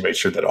 We actually made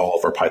sure that all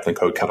of our Python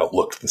code kind of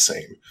looked the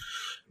same.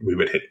 We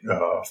would hit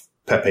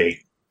PEP8.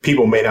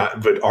 People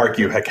would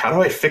argue, heck, how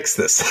do I fix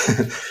this?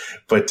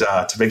 But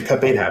to make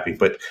PEP8 happy,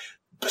 but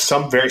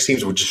some various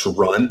teams would just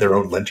run their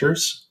own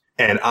linters.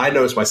 And I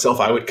noticed myself,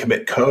 I would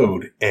commit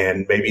code,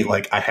 and maybe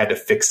like I had to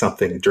fix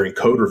something during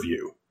code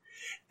review,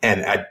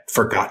 and I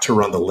forgot to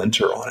run the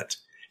linter on it,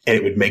 and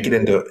it would make it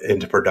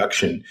into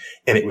production,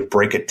 and it would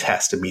break a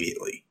test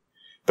immediately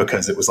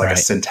because it was like a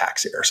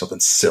syntax error, something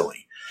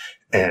silly.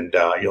 And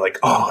you're like,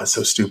 oh, it's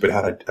so stupid.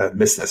 How did I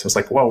miss this? I was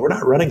like, well, we're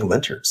not running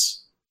linters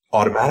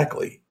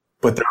automatically,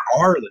 but there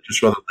are linters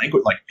for other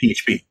language like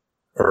PHP.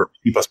 Or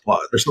C++. There's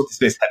some things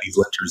that had these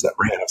linters that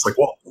ran. I was like,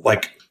 well,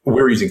 like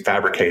we're using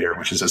Fabricator,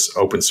 which is this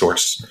open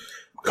source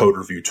code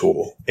review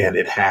tool, and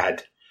it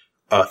had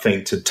a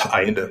thing to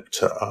tie into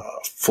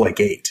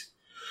Flake8.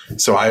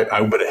 So I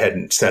went ahead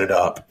and set it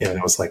up, and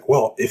I was like,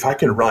 well, if I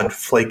can run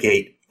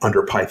Flake8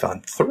 under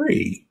Python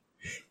 3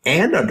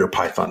 and under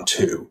Python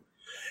 2,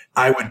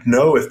 I would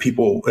know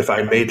if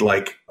I made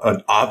like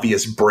an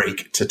obvious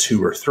break to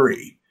 2 or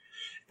 3.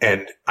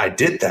 And I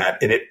did that,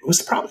 and it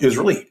was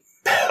really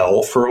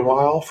hell for a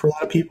while for a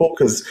lot of people,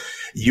 because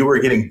you were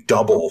getting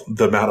double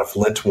the amount of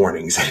lint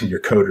warnings in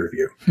your code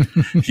review.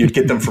 You'd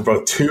get them for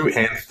both 2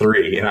 and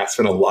 3. And I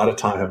spent a lot of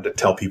time having to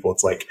tell people,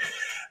 it's like,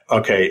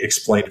 okay,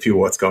 explain to people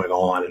what's going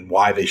on and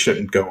why they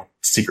shouldn't go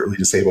secretly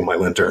disable my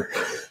linter.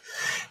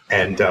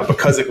 And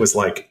because it was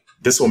like,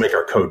 this will make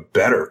our code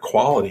better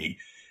quality,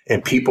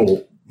 and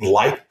people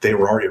they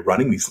were already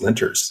running these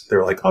linters. They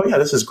were like, oh yeah,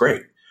 this is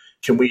great.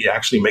 Can we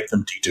actually make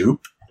them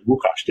dedupe?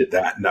 WooCosh did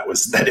that, and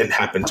that didn't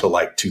happen until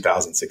like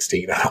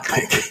 2016, I don't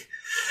think.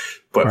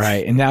 But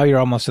right, and now you're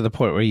almost to the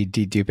point where you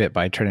dedupe it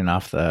by turning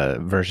off the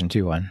version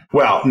 2 one.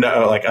 Well,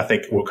 no, like I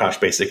think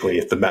WooCosh basically,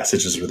 if the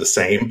messages were the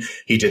same,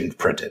 he didn't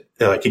print it.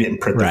 Like he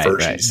didn't print the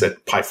version. Right. He said,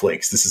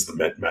 PyFlakes, this is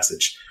the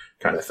message,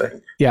 kind of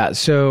thing. Yeah.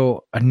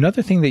 So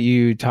another thing that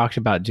you talked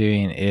about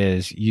doing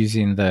is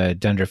using the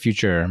Dunder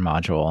Future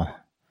module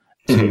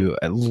to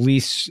at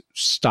least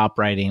stop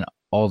writing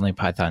only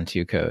Python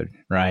 2 code,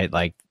 right?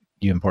 Like,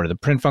 you imported the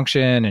print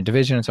function and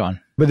division and so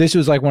on. But this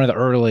was like one of the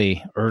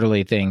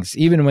early things,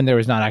 even when there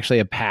was not actually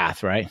a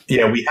path, right?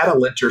 Yeah, we had a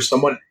linter.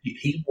 Someone,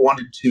 he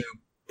wanted to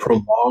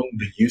prolong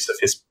the use of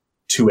his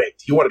 2.8.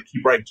 He wanted to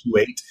keep writing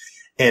 2.8,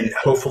 and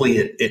hopefully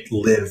it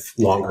live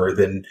longer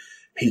than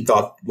he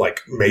thought.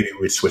 Like maybe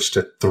we'd switch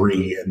to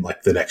 3 in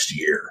like the next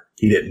year.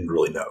 He didn't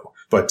really know.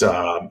 But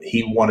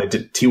he wanted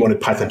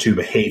Python 2 to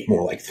behave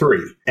more like 3.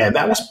 And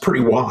that was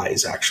pretty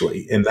wise,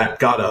 actually. And that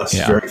got us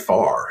very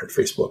far at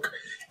Facebook.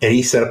 And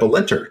he set up a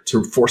linter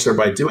to force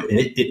everybody to do it. And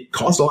it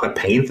caused a lot of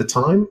pain at the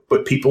time,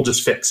 but people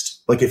just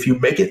fixed. Like if you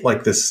make it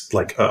like this,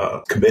 like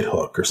a commit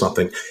hook or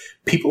something,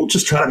 people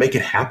just try to make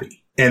it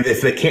happy. And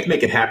if they can't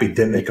make it happy,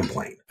 then they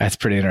complain. That's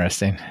pretty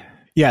interesting.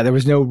 Yeah, there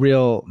was no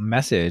real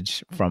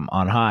message from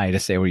on high to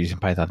say we're using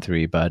Python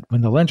 3, but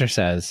when the linter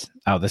says,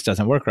 oh, this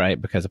doesn't work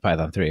right because of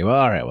Python 3, well,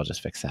 all right, we'll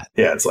just fix that.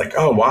 Yeah, it's like,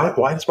 oh,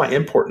 why does my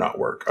import not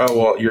work? Oh,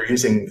 well, you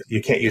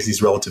can't use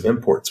these relative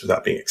imports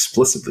without being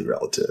explicitly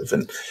relative.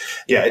 And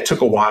yeah, it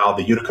took a while.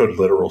 The Unicode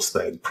literals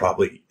thing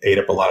probably ate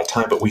up a lot of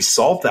time, but we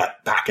solved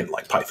that back in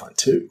like Python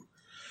 2.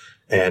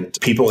 And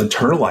people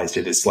internalized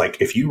it as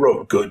like, if you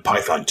wrote good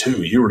Python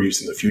 2, you were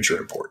using the future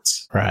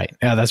imports. Right.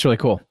 Yeah, that's really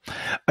cool.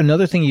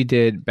 Another thing you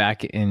did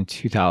back in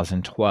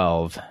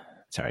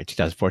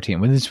 2014,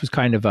 when this was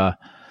kind of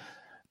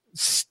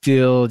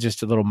still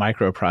just a little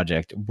micro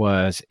project,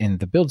 was in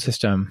the build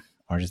system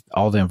or just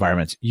all the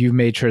environments, you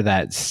made sure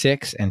that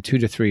 6 and 2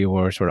 to 3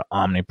 were sort of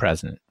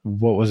omnipresent.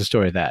 What was the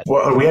story of that?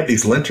 Well, we had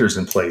these linters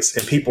in place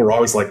and people were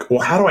always like,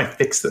 well, how do I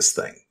fix this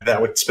thing?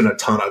 That would spend a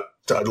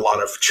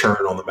lot of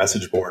churn on the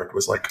message board. It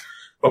was like,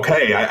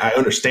 okay, I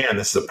understand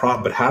this is a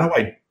problem, but how do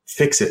I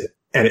fix it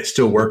and it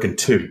still work in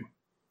 2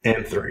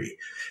 and 3?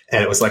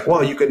 And it was like,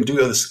 well, you can do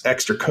this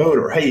extra code,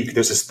 or hey,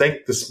 there's this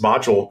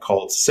module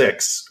called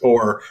 6,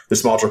 or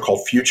this module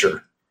called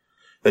future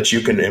that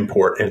you can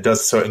import, and it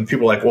does so. And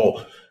people are like,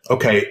 well,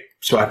 okay,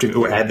 so I have to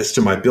go add this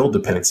to my build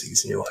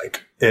dependencies. And you're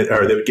like,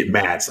 or they would get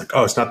mad. It's like,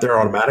 oh, it's not there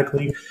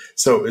automatically.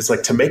 So it's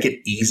like, to make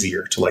it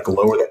easier to like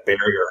lower that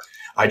barrier,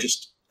 I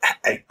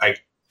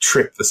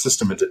tricked the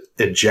system into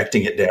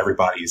injecting it into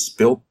everybody's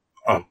build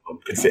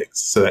configs,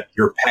 so that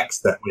your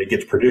PEX, that when it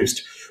gets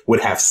produced,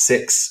 would have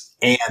 6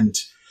 and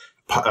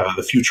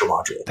the future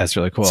module. That's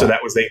really cool. So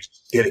that was they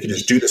could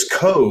just do this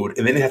code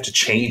and they didn't have to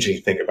change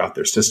anything about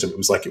their system. It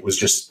was like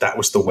that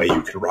was the way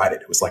you could write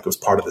it. It was like it was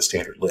part of the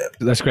standard lib.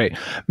 That's great.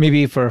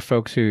 Maybe for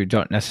folks who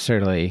don't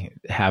necessarily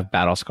have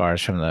battle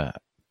scars from the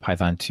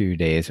Python 2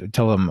 days,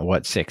 tell them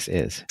what 6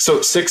 is.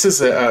 So 6 is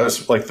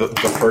like the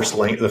first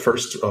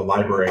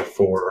library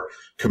for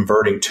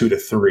converting 2 to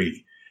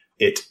 3.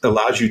 It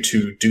allows you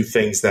to do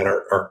things that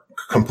are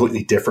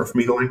completely different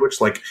from either language.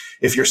 Like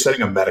if you're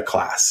setting a meta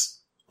class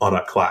on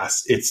a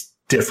class, it's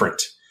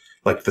different.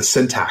 Like the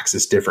syntax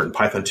is different in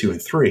Python 2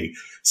 and 3.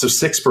 So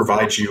 6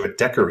 provides you a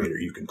decorator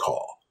you can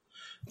call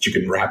that you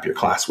can wrap your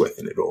class with,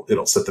 and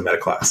it'll set the meta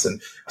class.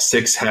 And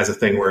 6 has a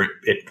thing where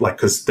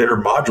because there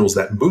are modules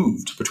that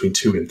moved between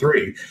 2 and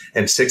 3,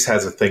 and 6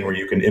 has a thing where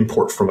you can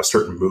import from a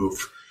certain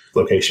move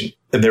location.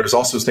 And there was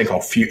also this thing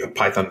called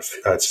Python,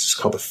 it's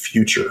called the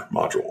future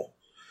module.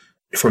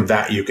 From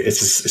that,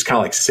 it's kind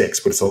of like 6,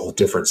 but it's a little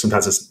different.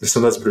 Sometimes it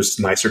produces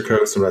nicer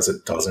code, sometimes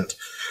it doesn't.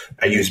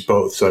 I use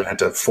both, so I had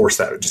to force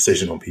that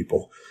decision on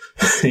people.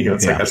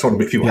 It's like I just want to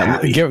make people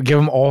happy. Give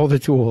them all the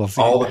tools.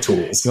 All the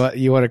tools.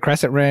 You want a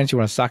crescent wrench, you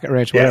want a socket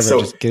wrench, whatever. So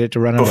just get it to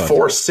run on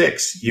before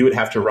 6, you would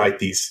have to write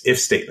these if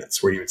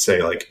statements where you would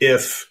say like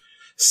if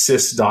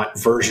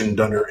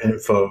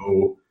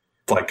sys.version_info,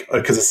 like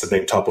because it's the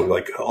name tuple,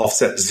 like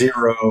offset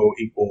 0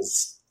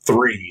 equals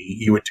 3,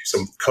 you would do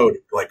some code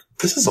like,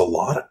 this is a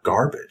lot of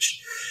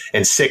garbage.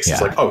 And 6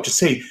 is like, oh, just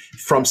say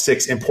from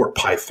 6 import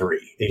Py3. And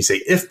you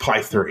say if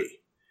Py3.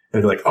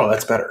 And they're like, oh,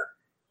 that's better.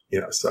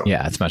 So.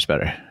 Yeah, it's much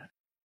better.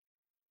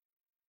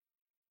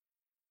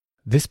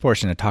 This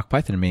portion of Talk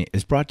Python to Me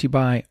is brought to you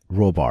by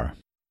Rollbar.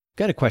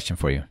 Got a question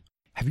for you.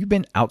 Have you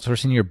been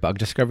outsourcing your bug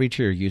discovery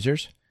to your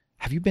users?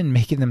 Have you been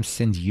making them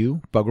send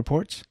you bug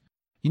reports?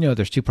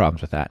 There's 2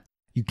 problems with that.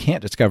 You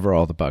can't discover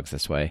all the bugs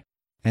this way.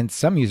 And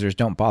some users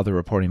don't bother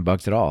reporting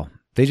bugs at all.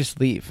 They just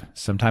leave,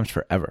 sometimes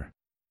forever.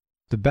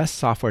 The best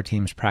software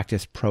teams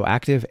practice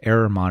proactive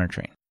error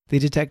monitoring. They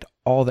detect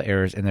all the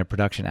errors in their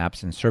production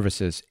apps and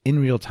services in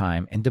real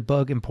time and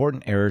debug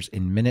important errors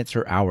in minutes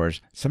or hours,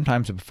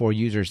 sometimes before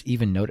users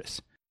even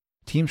notice.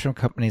 Teams from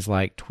companies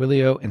like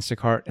Twilio,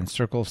 Instacart, and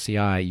Circle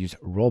CI use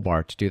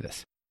Rollbar to do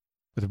this.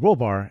 With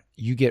Rollbar,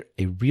 you get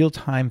a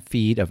real-time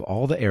feed of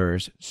all the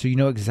errors so you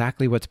know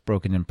exactly what's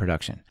broken in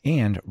production.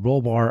 And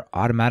Rollbar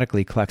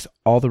automatically collects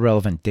all the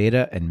relevant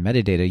data and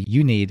metadata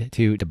you need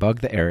to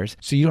debug the errors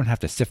so you don't have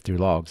to sift through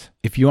logs.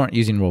 If you aren't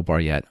using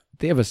Rollbar yet,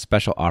 they have a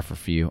special offer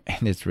for you,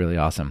 and it's really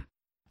awesome.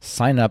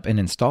 Sign up and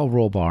install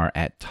Rollbar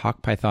at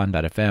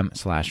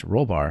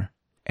talkpython.fm/rollbar,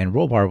 and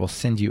Rollbar will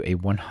send you a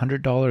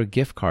 $100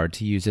 gift card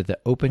to use at the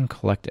Open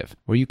Collective,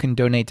 where you can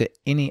donate to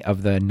any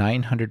of the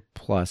 900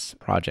 plus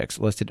projects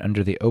listed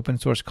under the Open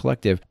Source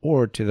Collective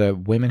or to the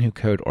Women Who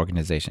Code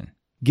organization.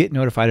 Get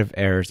notified of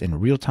errors in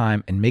real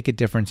time and make a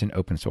difference in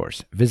open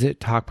source. Visit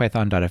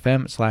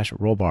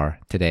talkpython.fm/rollbar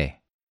today.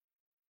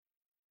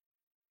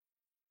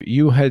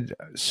 You had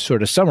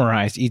sort of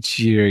summarized each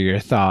year your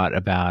thought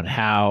about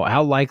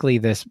how likely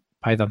this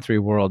Python 3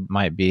 world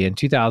might be. In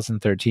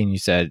 2013, you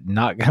said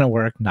not going to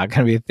work, not going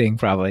to be a thing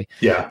probably.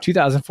 Yeah.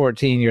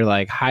 2014, you're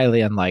like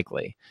highly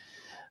unlikely.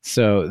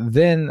 So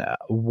then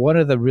one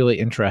of the really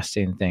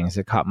interesting things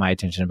that caught my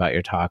attention about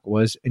your talk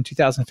was in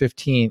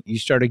 2015, you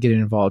started getting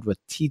involved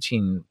with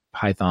teaching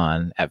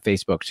Python at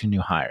Facebook to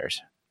new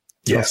hires.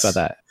 Tell us about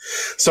that.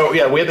 So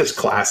yeah, we had this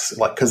class,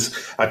 like, because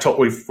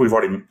we've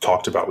already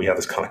talked about, we have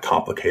this kind of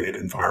complicated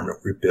environment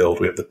we build.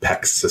 We have the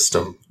PEX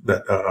system,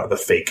 that the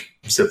fake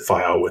zip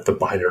file with the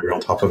binary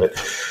on top of it,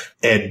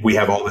 and we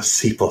have all this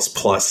C++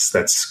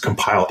 that's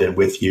compiled in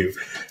with you,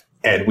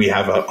 and we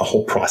have a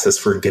whole process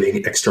for getting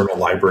external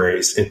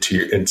libraries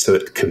and so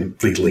it can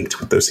be linked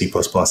with those C++.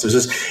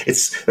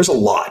 There's a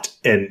lot,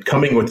 and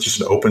coming with just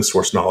an open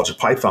source knowledge of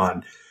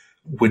Python,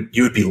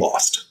 you would be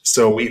lost.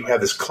 So we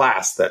have this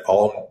class that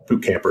all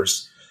boot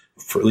campers,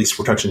 for at least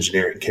for production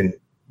engineering, can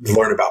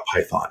learn about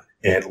Python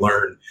and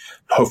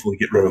hopefully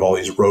get rid of all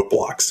these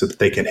roadblocks so that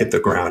they can hit the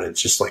ground and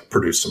just like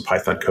produce some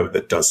Python code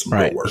that does some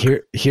real work.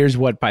 Here's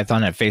what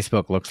Python at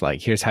Facebook looks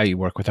like. Here's how you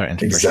work with our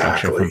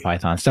infrastructure from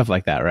Python, stuff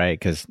like that, right?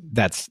 Because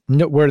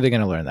where are they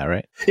going to learn that,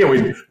 right?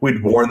 Yeah,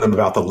 we'd warn them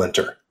about the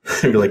linter.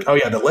 We'd be like, oh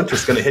yeah, the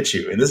linter's going to hit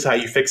you, and this is how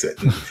you fix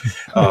it.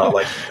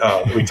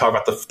 We talk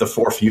about the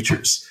 4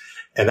 futures.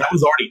 And that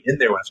was already in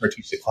there when I started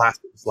teaching the class.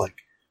 It was like,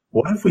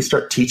 what if we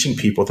start teaching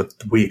people that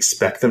we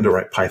expect them to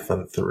write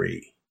Python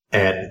 3?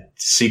 And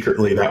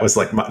secretly, that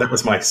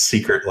was my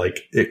secret,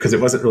 because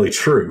it wasn't really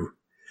true.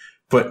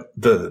 But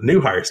the new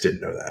hires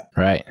didn't know that.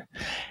 Right.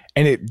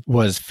 And it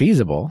was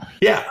feasible.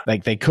 Yeah.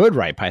 Like they could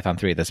write Python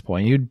 3 at this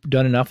point. You'd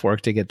done enough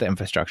work to get the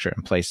infrastructure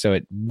in place so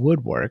it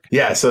would work.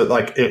 Yeah. So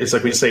it's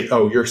like we just say,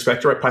 oh, you're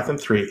expected to write Python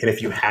 3. And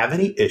if you have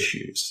any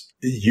issues,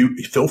 you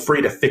feel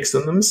free to fix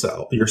them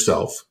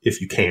yourself if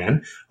you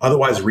can.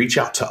 Otherwise, reach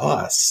out to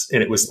us.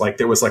 And it was like,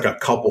 there was like a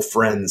couple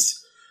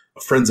friends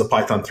of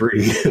Python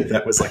 3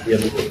 that was like, we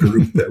had a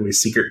little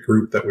secret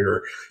group that we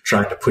were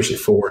trying to push it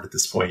forward at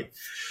this point,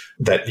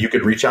 that you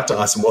could reach out to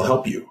us and we'll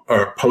help you,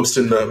 or post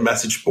in the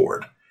message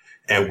board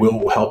and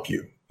we'll help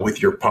you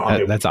with your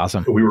problem. That's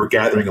awesome. We were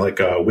gathering like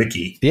a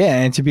wiki.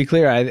 Yeah. And to be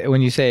clear,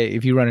 when you say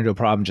if you run into a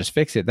problem, just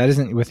fix it, that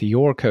isn't with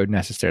your code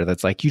necessarily.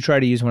 That's like you try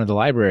to use one of the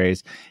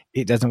libraries,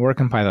 it doesn't work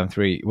in Python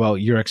 3. Well,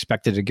 you're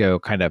expected to go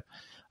kind of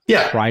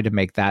try to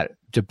make that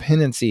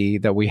dependency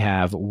that we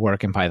have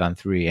work in Python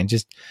 3 and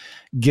just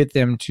get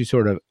them to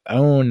sort of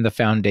own the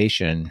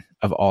foundation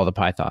of all the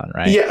Python,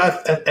 right?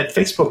 Yeah. At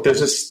Facebook,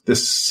 there's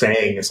this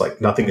saying, it's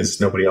like, nothing is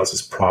nobody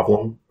else's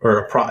problem,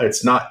 or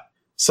it's not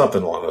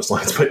something along those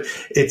lines, but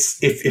it's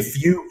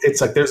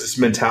like there's this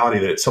mentality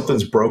that if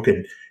something's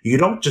broken, you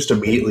don't just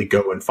immediately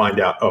go and find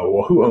out, oh,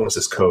 well, who owns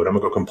this code? I'm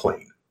gonna go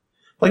complain.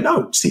 Like,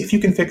 no, see if you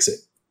can fix it.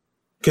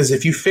 Because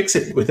if you fix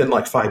it within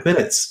like 5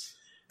 minutes,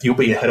 you'll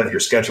be ahead of your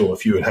schedule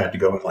if you had to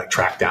go and like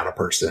track down a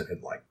person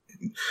and like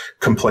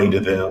complain to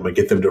them and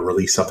get them to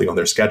release something on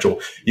their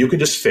schedule. You can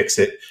just fix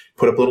it,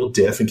 put up a little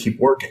diff and keep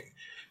working.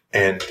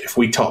 And if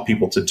we taught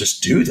people to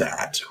just do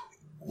that,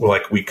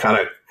 we kind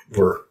of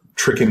were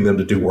tricking them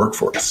to do work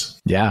for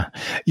us. Yeah.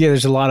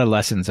 There's a lot of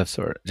lessons of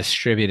sort of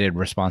distributed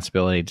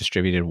responsibility,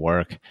 distributed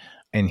work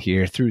in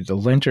here through the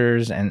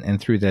linters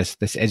and through this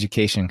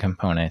education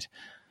component.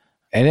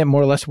 And it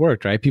more or less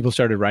worked, right? People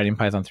started writing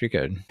Python 3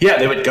 code. Yeah,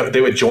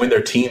 they would join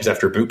their teams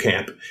after boot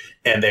camp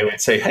and they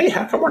would say, hey,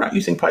 how come we're not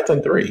using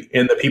Python 3?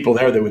 And the people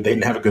there, they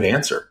didn't have a good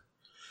answer.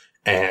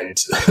 And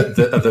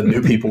the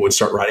new people would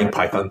start writing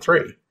Python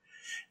 3.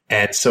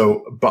 And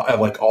so,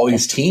 like, all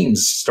these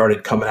teams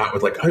started coming out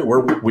with like, hey,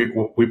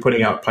 we're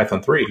putting out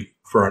Python 3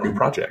 for our new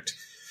project,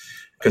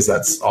 because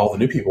that's all the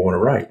new people want to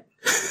write.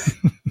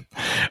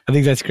 I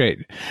think that's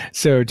great.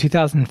 So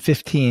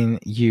 2015,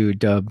 you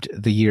dubbed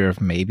the year of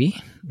maybe.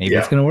 Maybe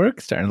it's going to work.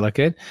 Starting to look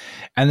good.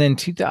 And then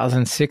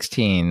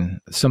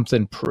 2016,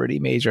 something pretty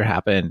major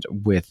happened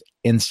with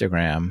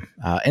Instagram.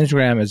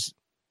 Instagram is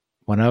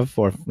one of,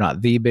 or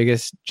not the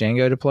biggest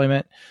Django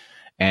deployment.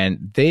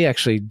 And they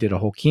actually did a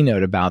whole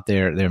keynote about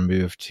their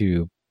move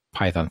to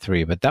Python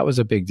 3. But that was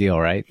a big deal,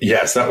 right?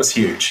 Yes, that was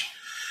huge.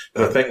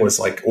 The thing was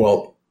like,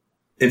 well,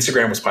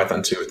 Instagram was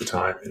Python 2 at the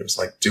time. And it was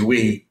like,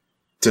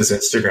 does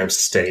Instagram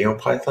stay on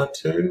Python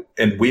 2?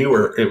 And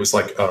it was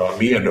like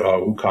me and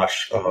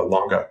Łukasz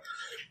Longa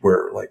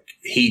were like,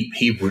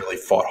 he really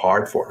fought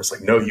hard for it. It's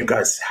like, no, you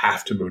guys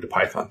have to move to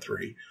Python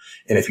 3.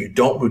 And if you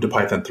don't move to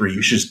Python 3,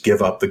 you should just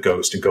give up the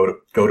Ghost and go to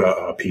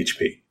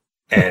PHP.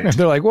 And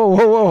they're like,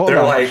 whoa.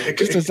 They're like,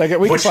 just a second,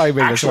 we can probably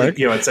make this work.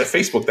 It's at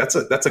Facebook.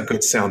 That's a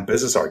good sound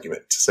business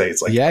argument to say.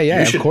 It's like,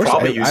 you should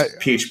probably use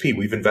PHP.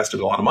 We've invested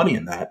a lot of money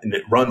in that, and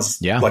it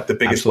runs like the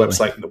biggest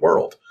website in the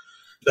world.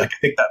 Like, I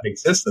think that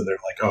makes sense. And they're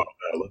like, oh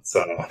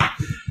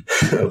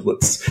no,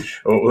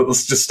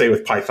 let's just stay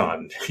with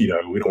Python. We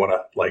don't want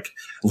to like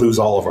lose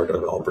all of our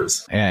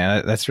developers.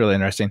 Yeah, that's really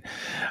interesting.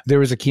 There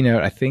was a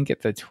keynote, I think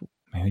at the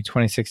maybe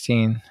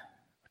 2016,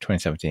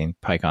 2017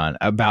 PyCon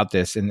about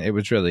this, and it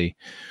was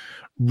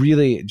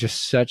really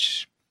just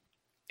such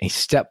a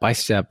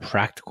step-by-step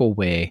practical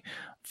way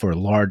for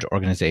large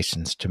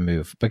organizations to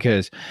move,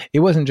 because it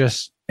wasn't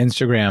just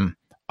Instagram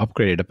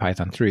upgraded to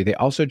Python 3. They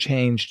also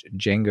changed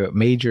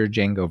major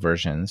Django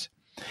versions,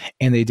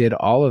 and they did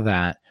all of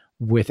that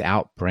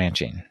without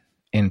branching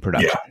in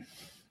production. Yeah.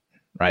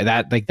 Right?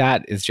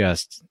 That is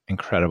just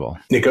incredible.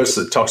 It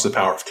talks to the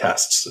power of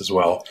tests as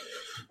well.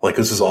 Like,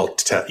 this is all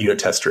unit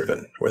test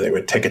driven, where they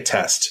would take a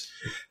test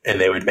and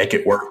they would make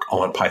it work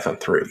on Python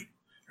 3.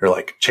 or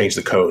like change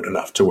the code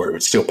enough to where it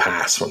would still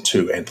pass from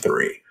 2 and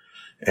 3.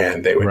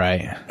 And they would,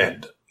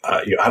 and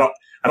I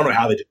don't know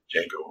how they did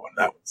Django one.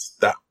 That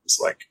was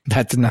like,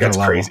 that's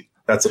level. Crazy.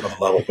 That's another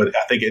level, but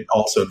I think it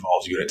also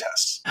involves unit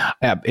tests.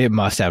 Yeah, it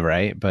must have,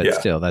 right? But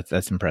still,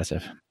 that's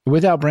impressive.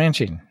 Without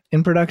branching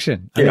in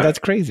production. I mean, that's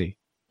crazy.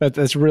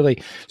 That's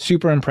really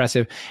super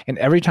impressive. And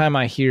every time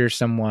I hear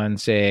someone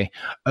say,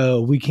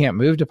 "Oh, we can't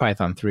move to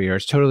Python 3," or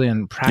it's totally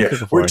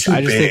impractical for us,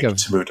 I just think of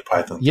to move to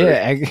Python 3.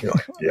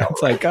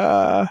 It's like,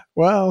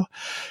 well,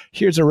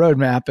 here's a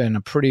roadmap and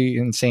a pretty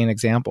insane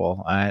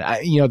example.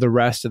 The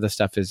rest of the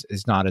stuff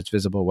is not as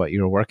visible what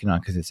you're working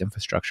on because it's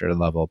infrastructure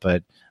level,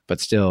 but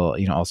still,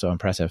 also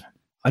impressive.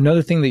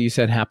 Another thing that you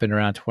said happened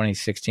around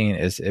 2016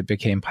 is it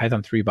became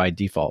Python 3 by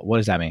default. What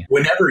does that mean?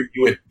 Whenever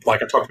you would,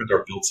 like I talked about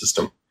our build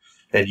system,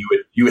 and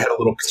you had a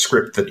little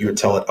script that you would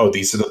tell it, oh,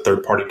 these are the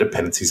third-party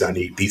dependencies I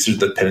need. These are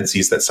the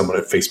dependencies that someone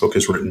at Facebook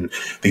has written.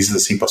 These are the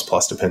C++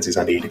 dependencies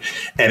I need.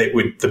 And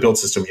the build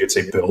system, you would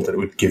say build, and it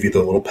would give you the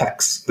little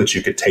pecs that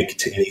you could take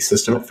to any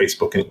system at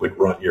Facebook, and it would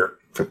run your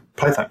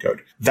Python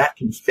code. That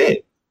can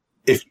fit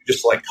if you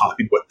just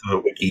copied what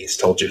the wikis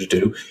told you to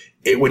do.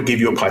 It would give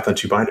you a Python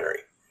 2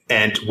 binary.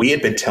 And we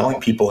had been telling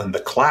people in the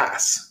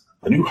class,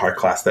 the new hard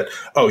class, that,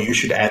 oh, you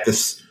should add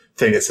this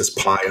thing that says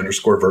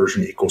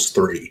pi_version equals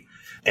 3.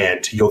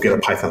 And you'll get a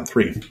Python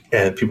 3.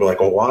 And people are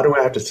like, well, why do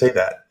I have to say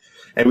that?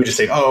 And we just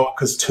say, oh,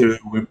 because 2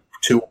 will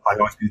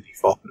always be the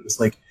default. But it was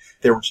like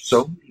there were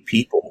so many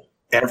people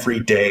every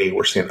day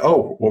were saying,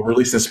 oh, we'll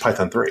release this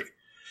Python 3.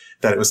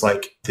 That it was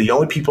like the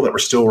only people that were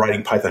still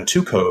writing Python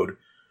 2 code,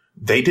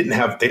 they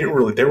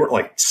weren't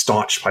like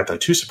staunch Python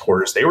 2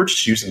 supporters. They were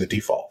just using the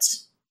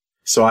defaults.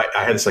 So I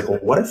had this well,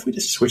 what if we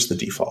just switch the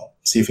default?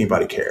 See if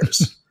anybody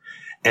cares.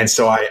 And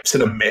so I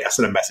sent a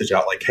message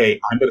out like, hey,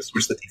 I'm going to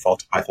switch the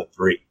default to Python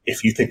 3.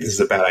 If you think this is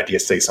a bad idea,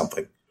 say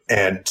something.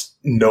 And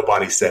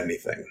nobody said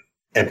anything.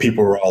 And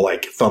people were all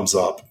like, thumbs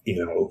up,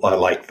 I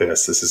like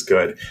this. This is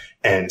good.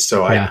 And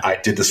so I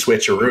did the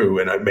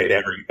switcheroo, and I made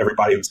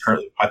everybody who's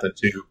currently Python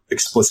 2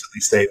 explicitly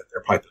say that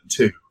they're Python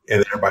 2. And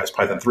then everybody who's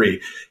Python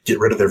 3 get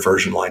rid of their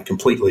version line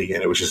completely.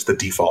 And it was just the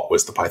default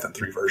was the Python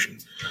 3 version.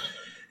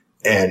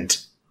 And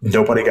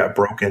nobody got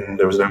broken.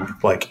 There was no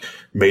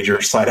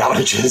major site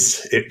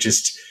outages. It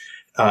just,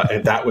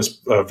 and that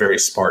was a very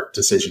smart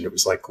decision. It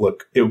was like,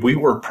 look, we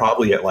were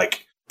probably at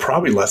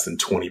probably less than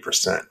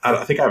 20%.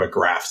 I think I have a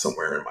graph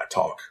somewhere in my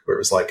talk where it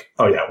was like,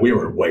 oh yeah, we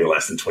were way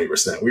less than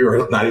 20%. We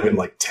were not even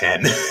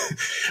 10,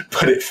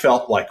 but it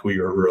felt like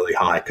we were really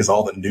high because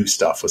all the new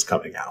stuff was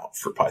coming out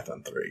for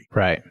Python 3.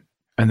 Right.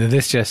 And then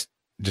this just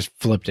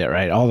flipped it,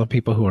 right? All the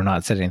people who were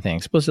not said anything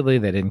explicitly,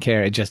 they didn't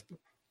care. It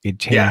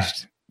changed. Yeah.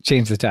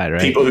 Change the tide,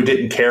 right? People who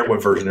didn't care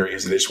what version they're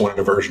using, they just wanted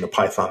a version of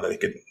Python that they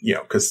could,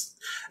 because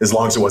as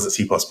long as it wasn't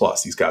C++,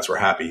 these guys were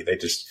happy. They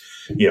just,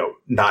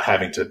 not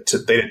having to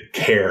they didn't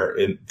care,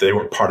 and they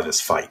weren't part of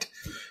this fight.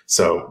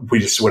 So we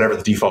just, whatever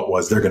the default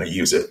was, they're going to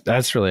use it.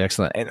 That's really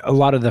excellent. And a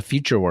lot of the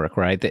feature work,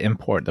 right? The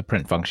import, the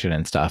print function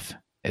and stuff,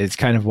 it's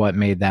kind of what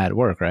made that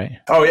work, right?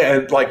 Oh yeah.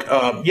 And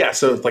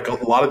so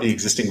a lot of the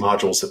existing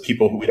modules that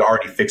people who'd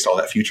already fixed all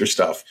that future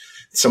stuff,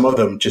 some of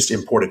them just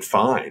imported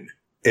fine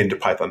into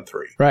Python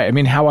 3. Right. I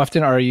mean, how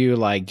often are you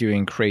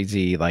doing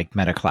crazy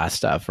meta class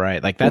stuff,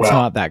 right? That's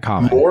not that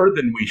common. More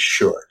than we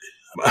should.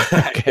 I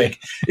think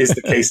is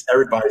the case.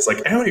 Everybody's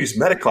like, I don't use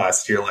meta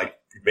class. You're like,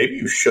 maybe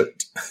you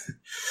shouldn't.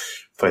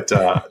 But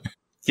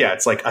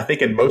it's I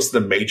think in most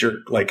of the major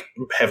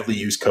heavily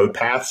used code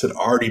paths had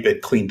already been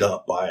cleaned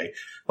up by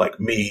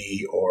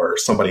me or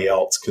somebody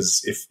else,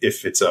 because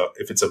if it's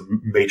a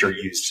major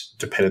used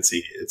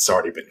dependency, it's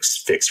already been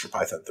fixed for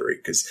Python 3,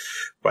 because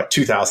by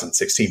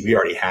 2016 we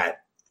already had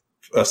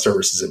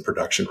services in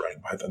production running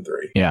Python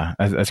 3. Yeah,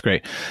 that's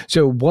great.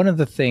 So one of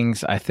the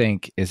things I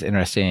think is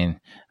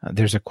interesting,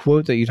 there's a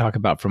quote that you talk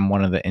about from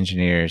one of the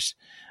engineers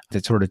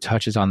that sort of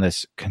touches on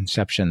this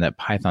conception that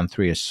Python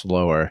 3 is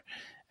slower.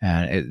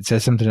 And it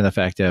says something to the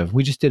effect of,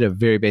 we just did a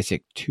very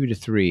basic 2 to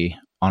 3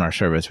 on our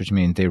service, which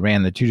means they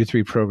ran the 2 to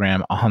 3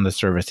 program on the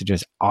service to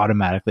just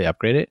automatically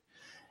upgrade it.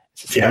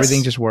 So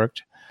everything just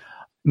worked.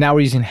 Now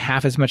we're using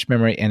half as much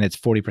memory and it's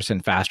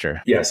 40%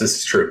 faster. Yes, this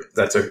is true.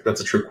 That's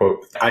a true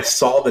quote. I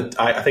saw that.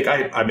 I think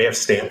I may have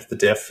stamped the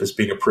diff as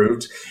being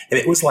approved, and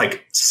it was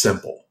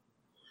simple.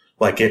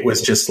 It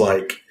was just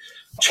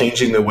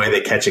changing the way they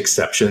catch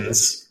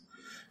exceptions.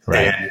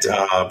 Right.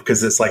 And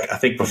because it's I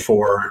think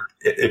before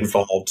it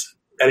involved,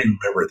 I didn't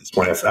remember at this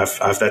point.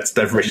 That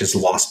information is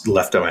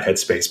left on my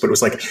headspace, but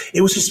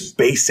it was just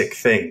basic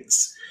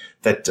things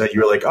that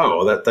you're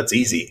oh, that's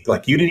easy.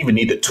 You didn't even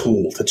need a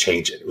tool to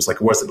change it. It was they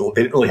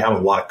didn't really have a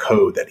lot of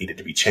code that needed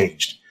to be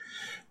changed.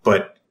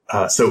 But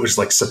so it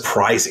was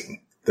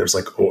surprising. There was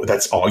oh,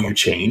 that's all you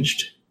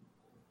changed?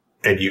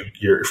 And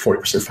you're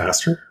 40%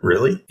 faster?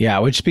 Really? Yeah,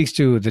 which speaks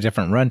to the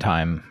different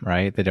runtime,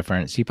 right? The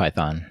different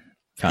CPython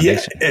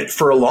foundation. Yeah, and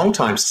for a long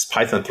time,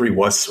 Python 3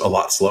 was a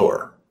lot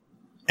slower.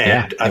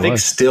 And I think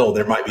still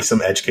there might be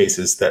some edge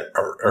cases that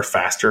are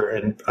faster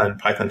in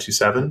Python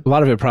 2.7. A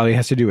lot of it probably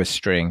has to do with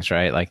strings,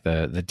 right? Like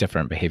the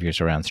different behaviors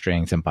around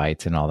strings and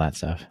bytes and all that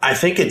stuff. I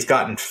think it's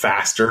gotten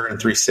faster in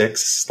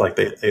 3.6. Like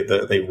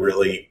they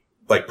really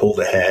like pulled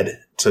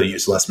ahead to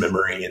use less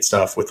memory and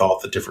stuff with all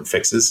the different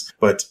fixes.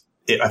 But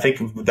I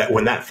think that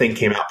when that thing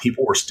came out,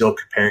 people were still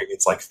comparing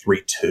it's like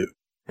 3.2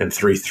 and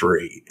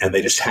 3.3, and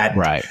they just hadn't.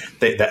 Right.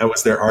 That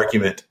was their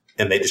argument,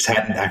 and they just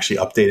hadn't actually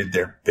updated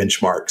their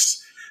benchmarks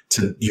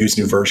to use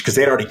new versions because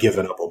they had already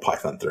given up on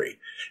Python 3.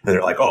 And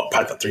they're like, oh,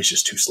 Python 3 is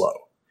just too slow.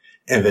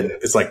 And then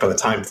it's like by the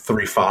time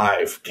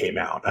 3.5 came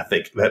out, I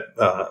think that,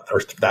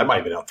 or that might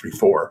have been out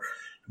 3.4,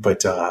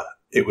 but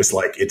it was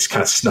like, it's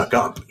kind of snuck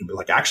up.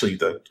 Like, actually,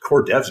 the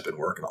core devs have been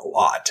working a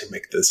lot to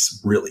make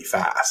this really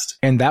fast.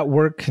 And that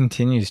work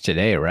continues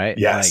today, right?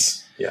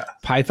 Yes. Like, yeah.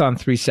 Python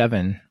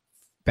 3.7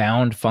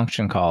 bound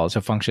function calls,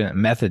 so function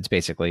methods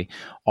basically,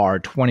 are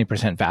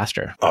 20%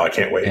 faster. Oh, I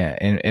can't wait.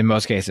 In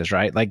most cases,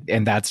 right? Like,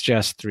 and that's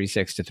just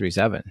 3.6 to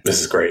 3.7.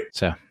 This is great.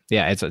 So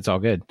yeah, it's all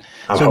good.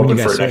 I'm hoping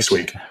for next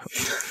week.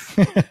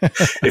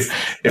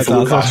 if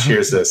Lukash awesome.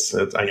 Hears this,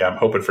 I'm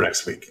hoping for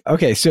next week.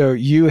 Okay, so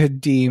you had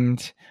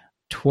deemed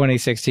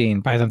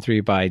 2016 Python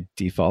 3 by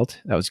default.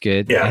 That was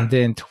good. Yeah. And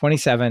then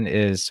 27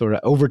 is sort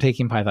of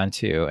overtaking Python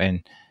 2.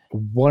 And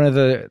one of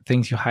the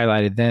things you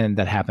highlighted then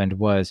that happened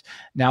was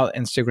now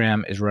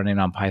Instagram is running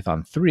on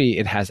Python 3.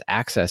 It has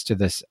access to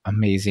this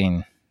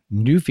amazing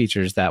new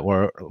features that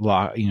were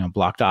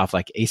blocked off,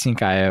 like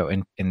async IO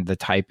and the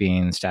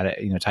typing,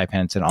 type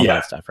hints and all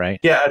that stuff, right?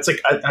 Yeah, it's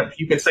like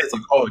you can say it's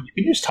like, oh, you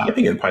can use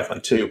typing in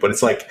Python 2, but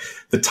it's like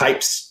the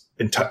types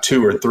in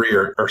 2 or 3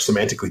 are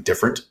semantically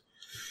different.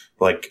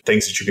 Like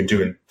things that you can do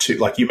in 2,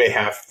 like they may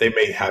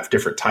have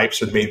different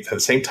types, or they may have the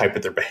same type,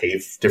 but they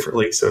behave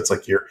differently. So it's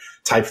like your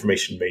type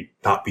information may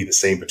not be the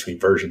same between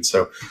versions.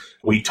 So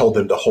we told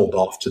them to hold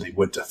off till they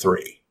went to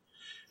 3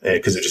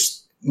 because it just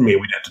we'd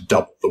have to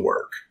double the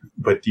work.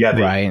 But yeah,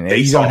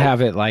 you don't have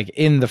it like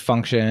in the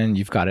function.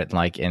 You've got it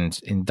like in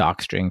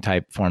docstring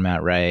type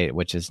format, right?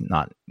 Which is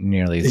not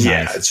nearly as nice.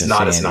 Yeah, it's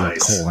not as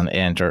nice. Colon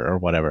int or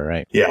whatever,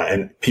 right? Yeah,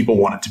 and people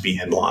want it to be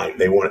in line.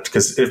 They want it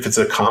because if it's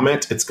a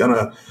comment, it's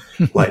gonna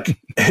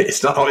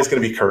it's not always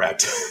gonna be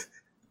correct.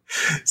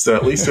 So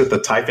at least with the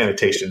type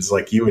annotations,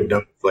 like you would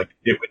know, like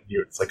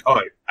it's like, oh,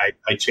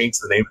 I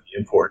changed the name of the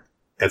import.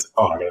 It's,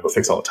 oh, I'm going to go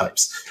fix all the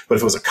types. But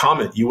if it was a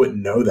comment, you wouldn't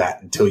know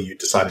that until you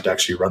decided to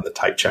actually run the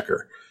type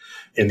checker.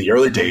 In the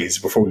early days,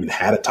 before we even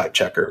had a type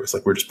checker, it was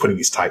like we're just putting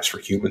these types for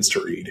humans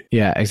to read.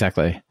 Yeah,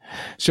 exactly.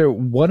 So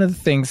one of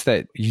the things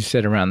that you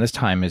said around this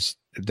time is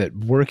that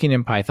working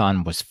in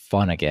Python was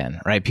fun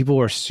again, right? People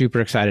were super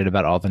excited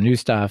about all the new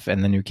stuff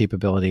and the new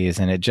capabilities,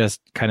 and it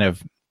just kind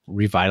of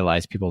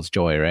revitalized people's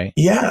joy, right?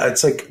 Yeah,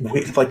 it's like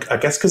I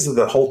guess because of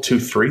the whole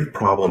 2.3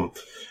 problem,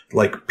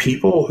 like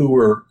people who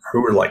were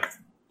like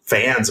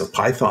fans of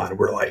Python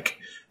were like,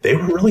 they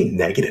were really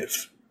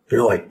negative.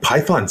 They're like,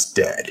 Python's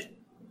dead.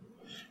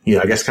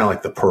 I guess kind of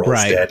like the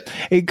Perl's dead.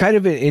 It kind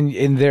of in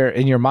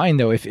your mind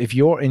though, if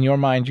you're in your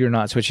mind, you're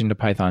not switching to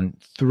Python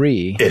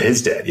 3. It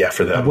is dead, yeah,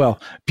 for them. Well,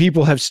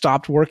 people have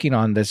stopped working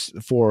on this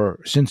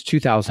since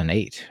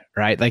 2008,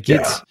 right? Like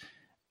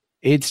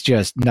it's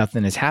just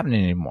nothing is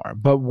happening anymore.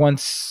 But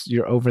once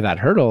you're over that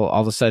hurdle,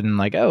 all of a sudden,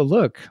 like, oh,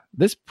 look,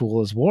 this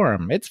pool is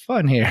warm. It's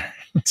fun here.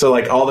 So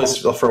like all this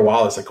for a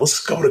while, it's like,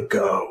 let's go to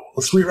Go.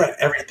 Let's rewrite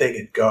everything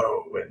in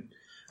Go. And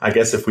I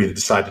guess if we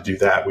decide to do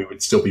that, we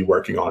would still be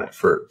working on it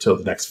till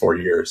the next 4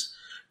 years.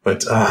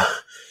 But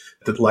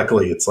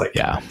luckily, it's like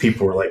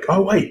people were like,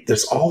 oh, wait,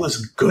 there's all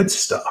this good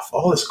stuff,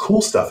 all this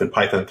cool stuff in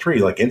Python 3,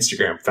 like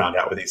Instagram found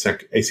out with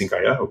async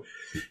IO.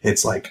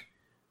 It's like,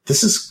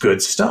 this is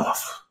good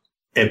stuff.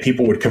 And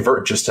people would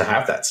convert just to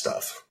have that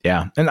stuff.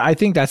 Yeah. And I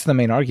think that's the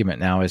main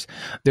argument now is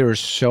there is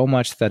so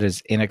much that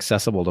is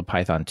inaccessible to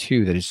Python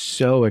 2 that is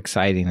so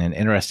exciting and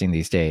interesting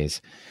these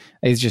days.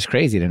 It's just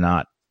crazy to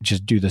not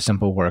just do the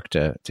simple work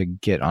to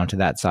get onto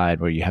that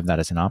side where you have that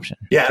as an option.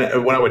 Yeah.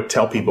 And when I would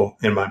tell people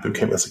in my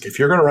bootcamp, it's like, if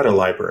you're going to write a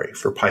library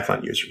for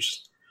Python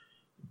users,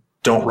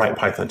 don't write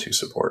Python 2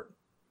 support.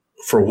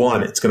 For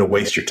one, it's going to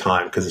waste your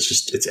time because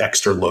it's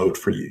extra load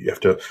for you. You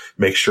have to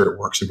make sure it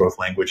works in both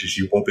languages.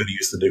 You won't be able to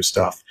use the new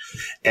stuff.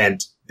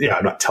 And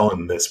I'm not telling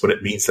them this, but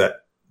it means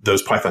that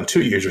those Python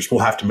 2 users will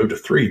have to move to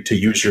 3 to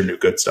use your new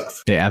good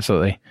stuff. Yeah,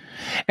 absolutely.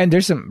 And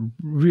there's some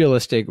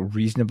realistic,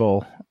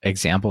 reasonable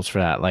examples for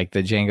that. Like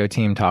the Django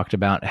team talked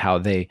about how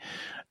they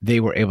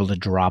were able to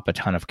drop a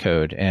ton of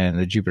code, and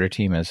the Jupyter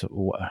team is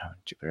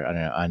Jupyter,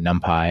 I don't know,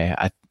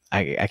 NumPy.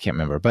 I can't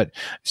remember, but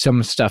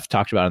some stuff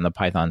talked about in the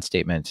Python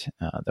statement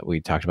that we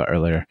talked about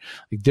earlier.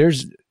 Like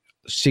there's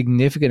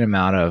significant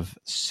amount of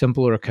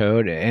simpler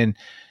code, and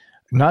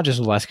not just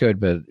less code,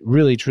 but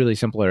really, truly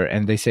simpler.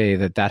 And they say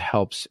that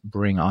helps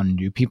bring on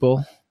new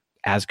people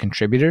as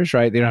contributors,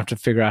 right? They don't have to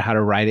figure out how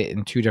to write it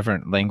in 2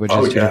 different languages,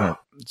 2 different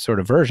sort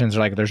of versions. They're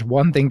like, there's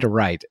one thing to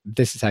write.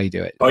 This is how you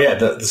do it. Oh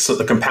yeah. So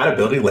the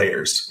compatibility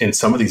layers in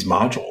some of these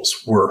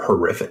modules were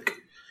horrific.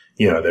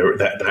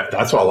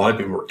 That's why a lot of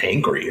people were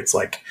angry. It's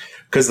like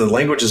because the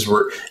languages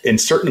were, in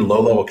certain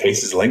low-level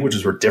cases,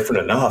 languages were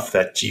different enough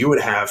that you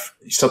would have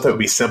something that would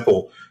be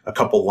simple, a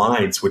couple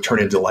lines would turn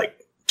into like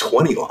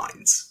 20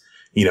 lines,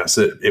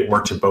 so it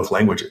worked in both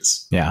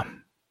languages. Yeah.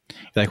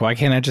 Like, why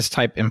can't I just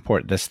type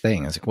import this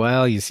thing? It's like,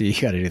 well, you see,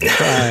 you got to do the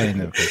try.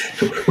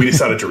 We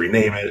decided to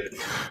rename it.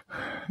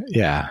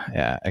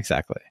 Yeah,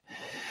 exactly.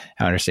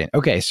 I understand.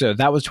 Okay, so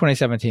that was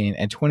 2017.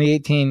 And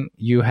 2018,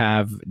 you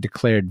have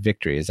declared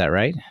victory. Is that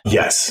right?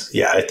 Yes.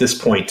 Yeah. At this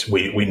point,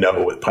 we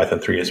know what Python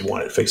 3 has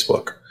won at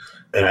Facebook.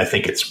 And I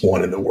think it's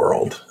one in the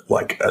world.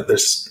 Like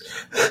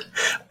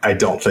I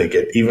don't think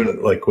it,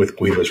 even like with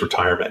Guido's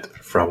retirement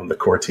from the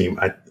core team,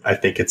 I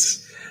think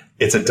it's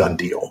a done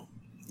deal.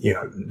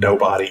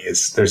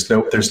 There's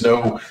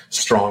no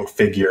strong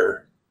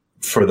figure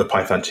for the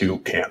Python 2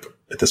 camp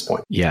at this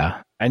point.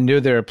 Yeah. I knew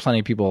there are plenty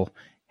of people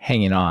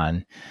hanging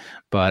on,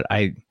 but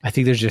I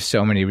think there's just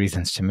so many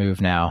reasons to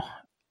move now.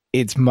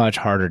 It's much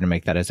harder to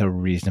make that as a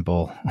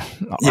reasonable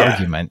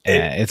argument.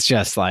 It's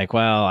just like,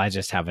 well, I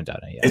just haven't done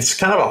it yet. It's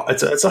kind of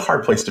it's a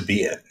hard place to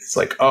be in. It's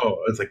like, we're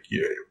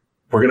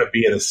going to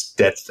be in this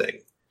dead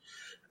thing.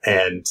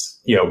 And,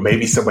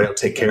 maybe somebody will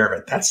take care of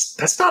it.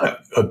 That's not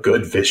a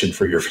good vision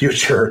for your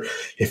future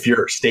if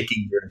you're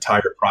staking your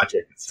entire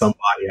project and somebody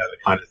out of the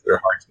kindness of their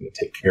heart is going to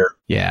take care of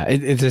it. Yeah,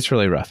 it's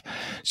really rough.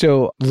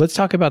 So let's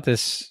talk about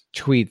this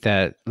tweet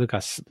that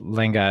Lucas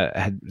Lenga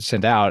had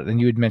sent out, and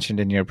you had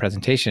mentioned in your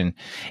presentation.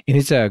 And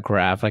it's a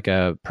graph, like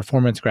a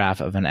performance graph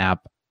of an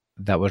app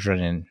that was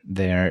running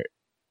there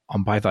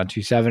on Python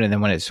 2.7, and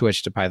then when it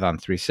switched to Python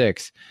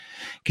 3.6.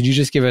 Could you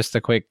just give us the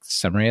quick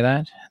summary of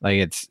that?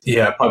 Like I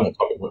probably won't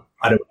talk about,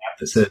 I don't know what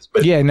this is,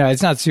 but yeah, no,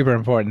 it's not super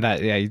important.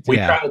 We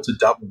traveled to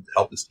Dublin to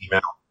help this team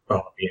out. We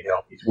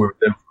were with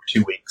them for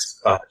 2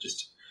 weeks,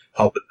 just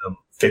helping them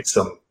fix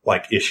some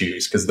like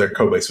issues because their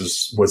code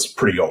base was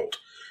pretty old.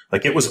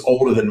 Like it was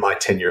older than my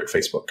tenure at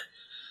Facebook.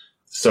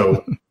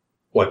 So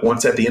like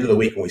once at the end of the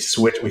week when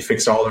we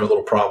fixed all their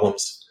little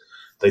problems.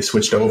 They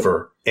switched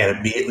over and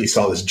immediately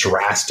saw this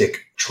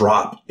drastic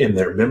drop in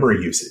their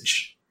memory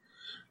usage.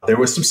 There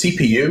was some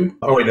CPU.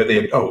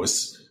 It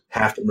was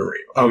half the memory.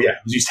 Oh yeah, it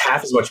was used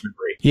half as much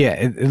memory. Yeah,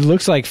 it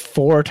looks like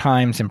 4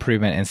 times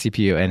improvement in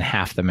CPU and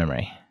half the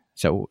memory.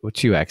 So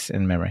 2x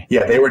in memory.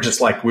 Yeah, they were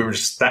just like, I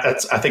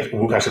think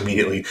Łukasz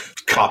immediately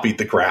copied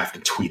the graph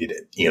and tweeted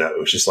it. It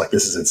was just like,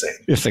 this is insane.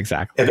 Yes,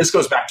 exactly. And this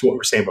goes back to what we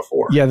were saying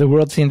before. Yeah, the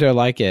world seemed to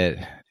like it.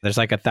 There's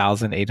like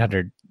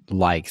 1,800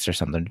 likes or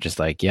something. Just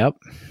like, yep.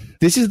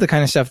 This is the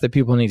kind of stuff that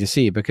people need to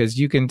see because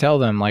you can tell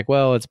them like,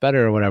 well, it's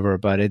better or whatever,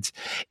 but it's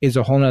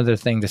a whole nother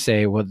thing to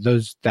say, well,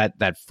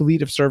 that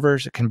fleet of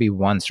servers can be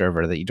one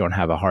server that you don't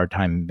have a hard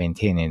time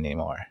maintaining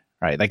anymore.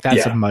 Right. Like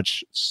that's a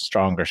much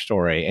stronger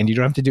story and you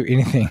don't have to do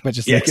anything but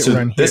just make it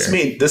run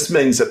here. This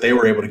means that they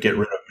were able to get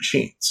rid of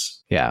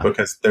machines. Yeah.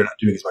 Because they're not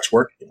doing as much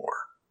work anymore.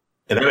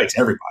 And that makes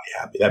everybody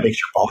happy. That makes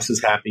your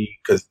bosses happy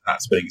because they're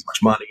not spending as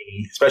much money,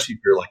 especially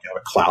if you're like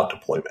have a cloud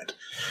deployment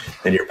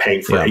and you're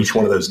paying for each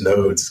one of those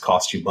nodes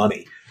costs you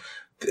money.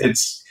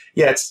 It's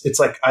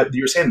like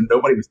you were saying,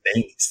 nobody was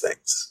saying these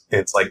things.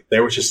 And it's like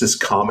there was just this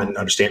common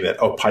understanding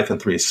that, Python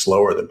 3 is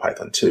slower than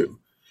Python 2.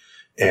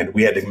 And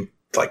we had to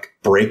like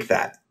break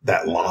that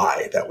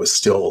lie that was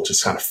still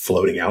just kind of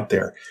floating out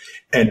there.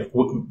 And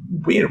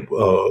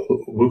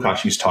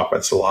Łukasz used to talk about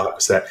this a lot,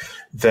 was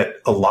that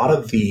a lot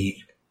of the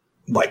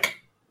like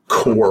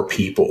core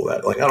people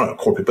that like, I don't know,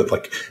 core people, but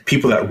like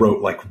people that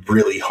wrote like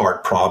really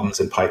hard problems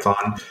in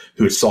Python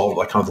who had solved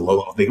like kind of the low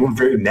level, they were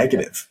very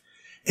negative.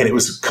 And it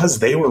was because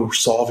they were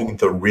solving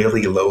the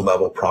really low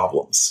level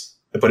problems.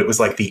 But it was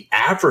like the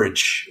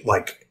average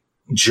like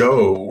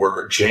Joe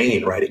or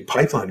Jane writing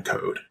Python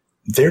code,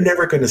 they're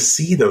never going to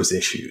see those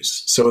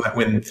issues. So that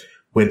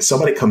when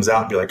somebody comes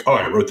out and be like,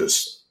 I wrote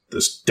this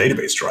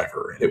database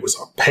driver and it was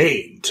a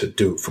pain to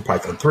do for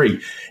Python 3,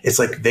 it's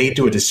like they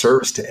do a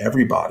disservice to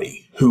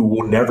everybody who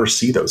will never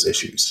see those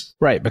issues.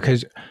 Right,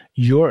 because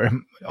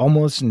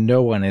almost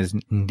no one is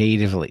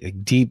natively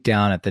like deep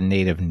down at the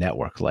native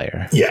network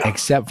layer. Yeah.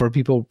 Except for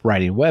people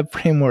writing web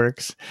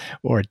frameworks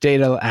or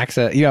data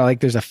access. Like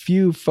there's a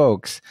few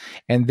folks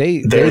and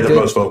they're the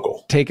most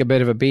vocal. Take a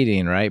bit of a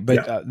beating, right?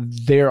 But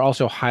they're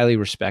also highly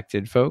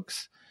respected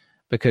folks,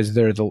 because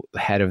they're the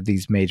head of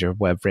these major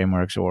web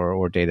frameworks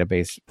or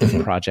database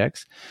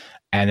projects.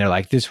 And they're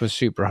like, this was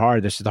super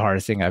hard. This is the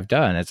hardest thing I've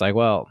done. It's like,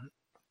 well,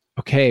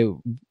 okay,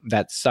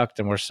 that sucked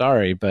and we're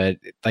sorry. But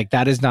like,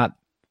 that is not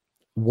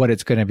what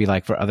it's going to be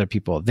like for other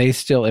people. They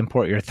still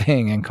import your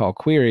thing and call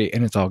query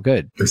and it's all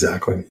good.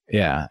 Exactly.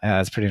 Yeah,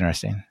 that's pretty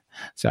interesting.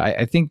 So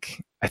I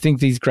think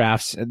these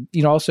graphs,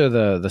 also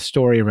the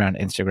story around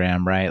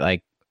Instagram, right?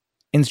 Like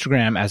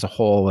Instagram as a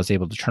whole was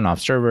able to turn off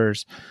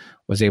servers,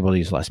 was able to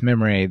use less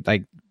memory.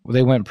 Like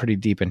they went pretty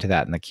deep into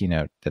that in the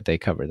keynote that they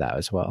covered that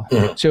as well.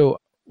 Mm-hmm. So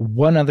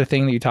one other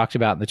thing that you talked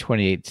about in the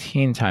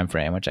 2018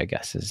 timeframe, which I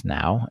guess is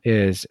now,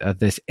 is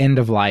this end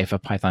of life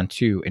of Python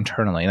 2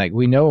 internally. Like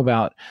we know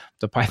about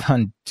the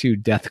Python 2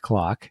 death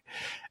clock,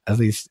 at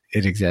least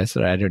it exists.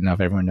 I don't know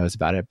if everyone knows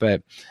about it,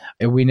 but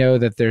we know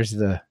that there's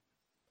the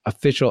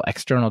official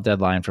external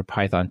deadline for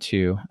Python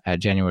 2 at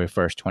January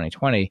 1st,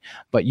 2020,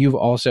 but you've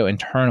also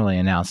internally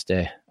announced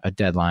a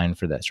deadline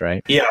for this,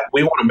 right? Yeah,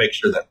 we want to make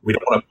sure that we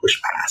don't want to push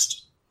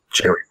past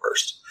January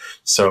 1st.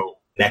 So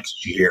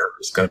next year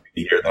is going to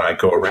be the year that I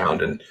go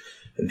around and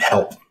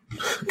help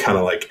kind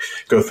of like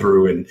go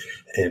through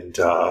and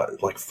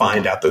like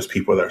find out those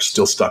people that are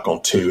still stuck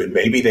on 2, and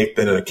maybe they've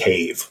been in a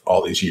cave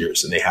all these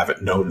years and they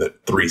haven't known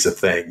that 3's a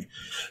thing,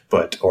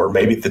 or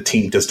maybe the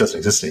team just doesn't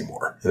exist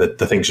anymore.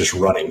 The thing's just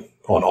running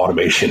on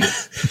automation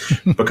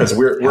because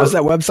how's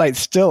that website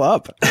still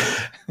up?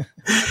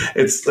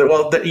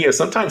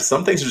 Sometimes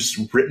some things are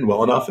just written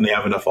well enough and they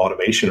have enough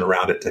automation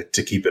around it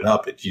to keep it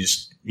up. You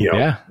just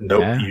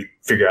you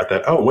figure out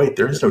that, oh wait,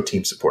 there is no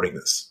team supporting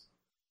this.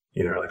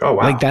 Like, oh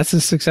wow, like that's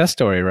a success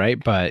story,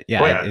 right? But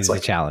it's like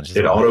a challenge.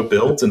 It auto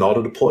builds and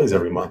auto deploys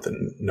every month,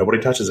 and nobody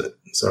touches it.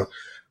 So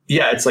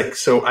it's like,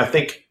 so I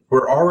think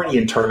we're already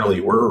internally,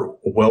 we're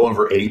well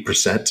over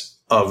 80%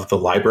 of the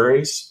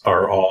libraries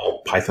are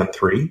all Python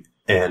 3,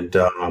 and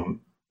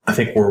I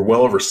think we're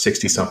well over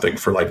 60 something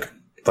for like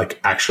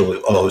actually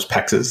all those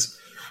PEXs,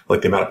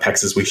 like the amount of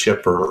PEXs we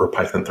ship or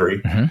Python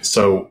 3. Mm-hmm.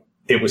 So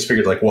it was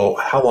figured like, well,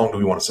 how long do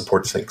we want to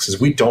support this thing? Because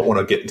we don't want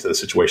to get into the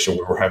situation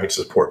where we're having to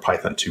support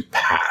Python 2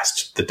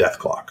 past the death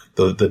clock,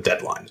 the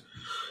deadline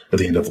at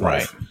the end of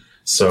life. Right.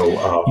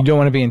 So you don't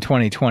want to be in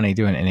 2020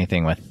 doing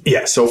anything with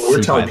so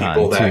we're telling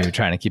people that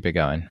trying to keep it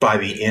going. By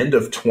the end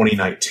of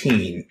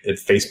 2019 at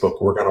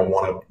Facebook, we're going to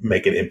want to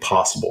make it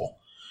impossible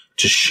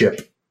to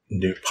ship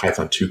new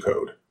Python 2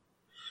 code.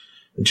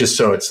 Just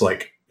so it's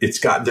like, there's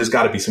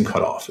got to be some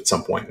cutoff at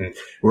some point. And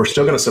we're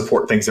still going to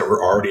support things that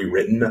were already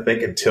written, I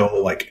think,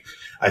 until like,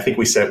 I think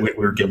we said we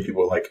were giving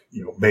people like,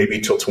 maybe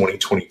till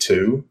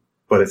 2022,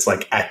 but it's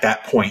like at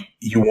that point,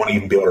 you won't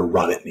even be able to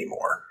run it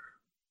anymore.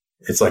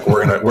 It's like,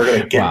 we're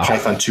going to get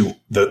Python 2,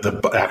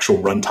 the actual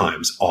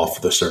runtimes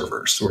off the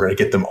servers. We're going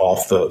to get them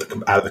off out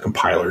of the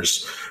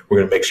compilers. We're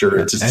going to make sure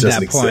it just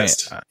doesn't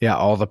exist.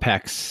 All the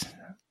PECs,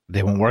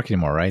 they won't work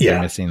anymore, right? Yeah.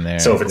 They're missing their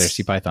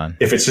CPython.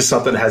 If it's just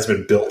something that has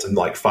been built in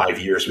like 5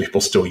 years,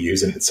 people still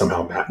use it and it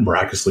somehow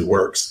miraculously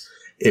works,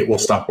 it will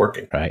stop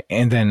working. Right.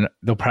 And then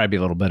there'll probably be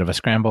a little bit of a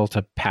scramble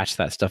to patch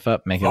that stuff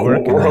up, make it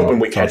work. We're hoping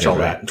we catch all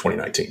that in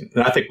 2019.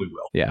 And I think we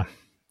will. Yeah.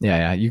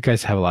 Yeah. You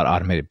guys have a lot of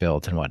automated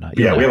builds and whatnot.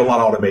 We have a lot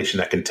of automation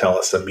that can tell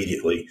us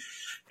immediately.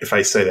 If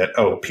I say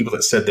that, people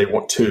that said they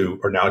want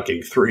 2 are now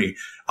getting 3,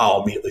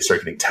 I'll immediately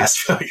start getting test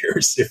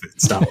failures if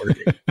it's not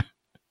working.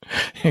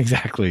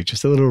 Exactly.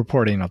 Just a little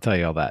reporting. I'll tell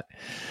you all that.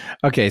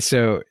 Okay.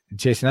 So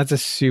Jason, that's a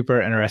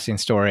super interesting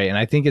story. And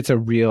I think it's a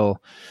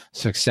real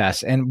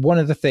success. And one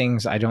of the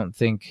things I don't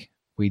think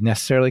we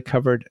necessarily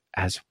covered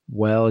as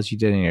well as you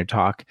did in your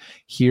talk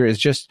here is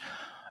just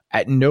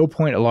at no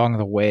point along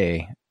the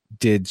way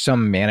did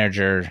some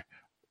manager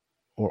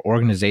or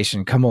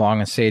organization come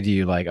along and say to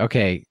you like,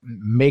 okay,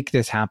 make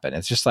this happen.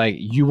 It's just like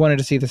you wanted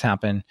to see this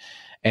happen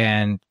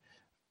and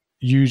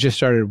you just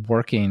started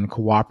working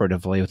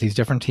cooperatively with these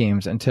different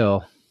teams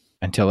until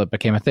it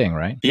became a thing,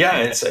 right? Yeah,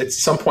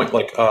 it's some point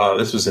like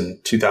this was in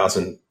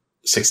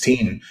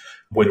 2016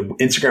 when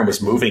Instagram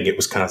was moving. It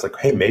was kind of like,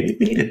 hey, maybe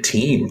we need a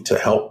team to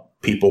help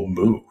people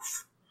move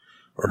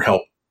or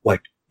help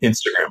like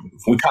Instagram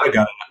move. We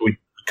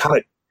kind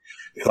of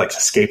like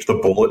escaped the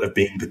bullet of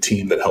being the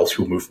team that helps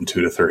people move from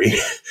 2 to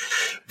 3,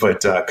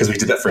 but because we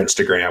did that for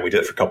Instagram, we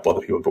did it for a couple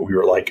other people, but we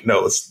were like, no,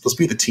 let's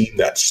be the team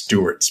that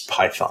stewards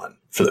Python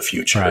for the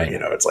future. Right.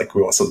 It's like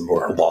we want something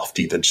more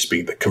lofty than just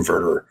being the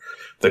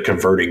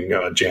converting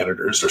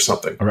janitors or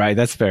something. Right.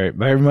 That's very,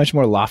 very much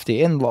more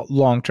lofty and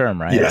long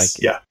term, right? Yes.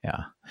 Yeah.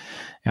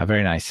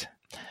 Very nice.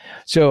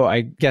 So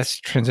I guess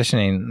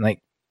transitioning,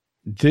 like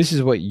this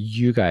is what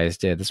you guys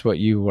did. This is what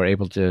you were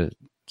able to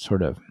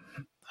sort of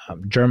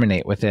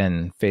germinate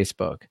within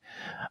Facebook.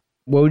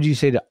 What would you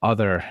say to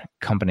other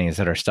companies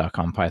that are stuck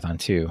on Python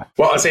 2?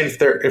 Well, I'd say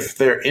if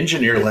they're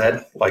engineer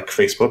led like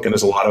Facebook, and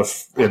there's a lot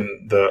of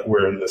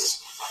we're in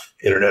this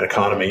internet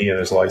economy, and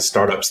there's a lot of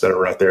startups that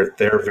are out there.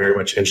 They're very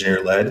much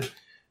engineer led.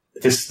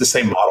 The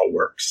same model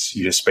works.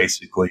 You just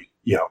basically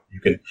you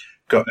can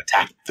go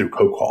attack it through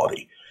code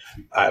quality.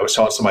 I was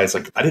telling somebody, it's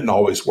like, I didn't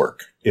always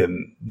work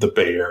in the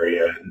Bay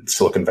Area and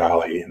Silicon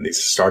Valley and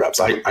these startups.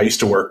 I used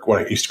to work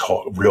what I used to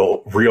call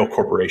real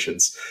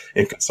corporations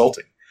in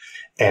consulting.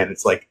 And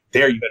it's like,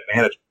 there you had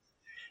managers.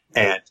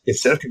 And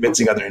instead of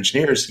convincing other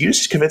engineers, you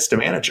just convinced a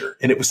manager.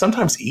 And it was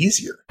sometimes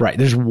easier. Right.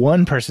 There's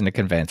one person to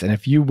convince. And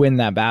if you win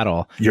that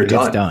battle, it's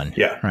done.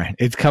 Yeah. Right.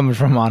 It's coming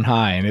from on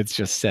high and it's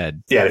just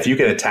said. Yeah. And if you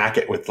can attack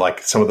it with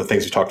like some of the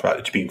things we talked about,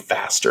 it being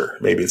faster,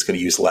 maybe it's going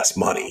to use less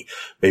money.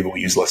 Maybe we'll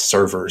use less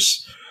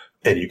servers.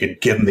 And you can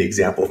give them the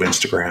example of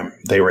Instagram.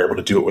 They were able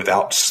to do it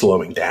without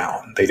slowing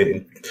down. They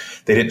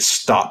didn't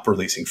stop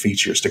releasing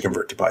features to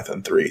convert to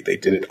Python 3. They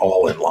did it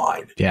all in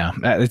line. Yeah,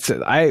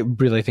 I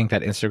really think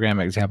that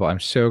Instagram example, I'm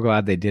so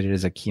glad they did it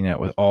as a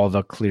keynote with all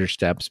the clear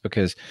steps,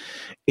 because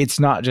it's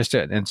not just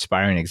an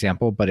inspiring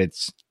example, but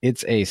it's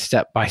a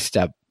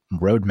step-by-step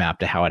roadmap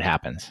to how it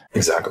happens.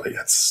 Exactly.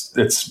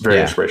 It's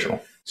very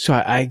inspirational.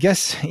 So I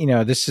guess,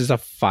 this is a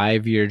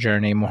 5-year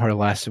journey, more or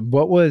less.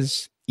 What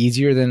was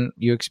easier than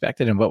you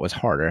expected, and what was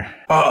harder?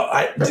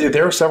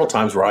 There were several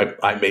times where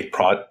I made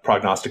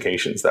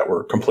prognostications that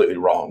were completely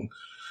wrong.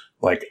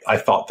 Like, I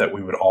thought that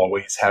we would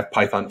always have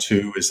Python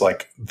 2 as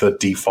like the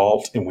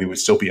default and we would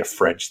still be a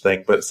fringe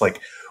thing. But it's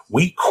like,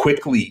 we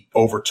quickly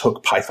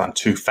overtook Python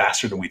 2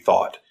 faster than we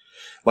thought.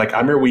 Like, I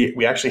remember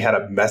we actually had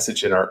a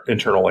message in our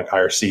internal like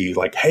IRC,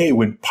 like, hey,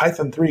 when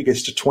Python 3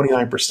 gets to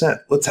 29%,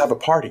 let's have a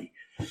party.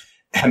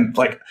 And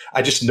like,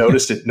 I just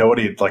noticed it.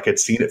 Nobody like had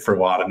seen it for a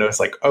while. And I was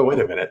like, oh, wait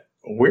a minute.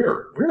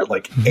 We're at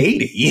like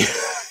 80.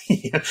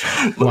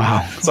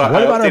 Wow. So what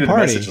I about updated our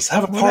party? the message. Let's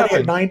have a party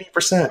at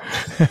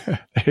 90%.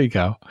 There you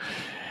go.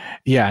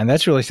 Yeah. And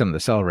that's really something to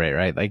celebrate,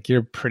 right? Like,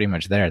 you're pretty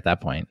much there at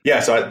that point. Yeah.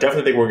 So I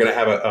definitely think we're going to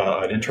have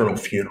an internal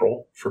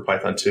funeral for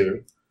Python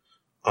 2.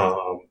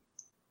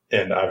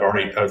 And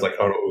I was like,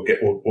 oh,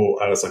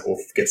 we'll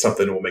get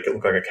something and we'll make it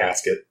look like a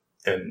casket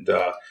and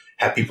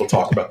have people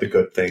talk about the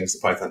good things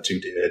that Python 2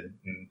 did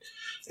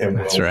and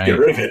we'll get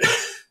rid of it.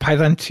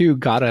 Python 2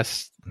 got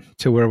us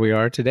to where we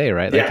are today,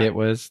 right? Like, yeah. It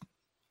was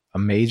a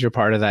major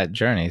part of that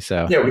journey.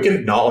 So yeah, we can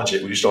acknowledge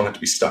it. We just don't have to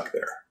be stuck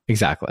there.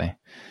 Exactly.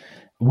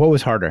 What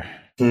was harder?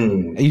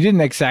 You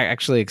didn't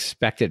actually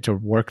expect it to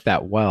work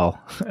that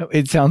well.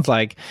 It sounds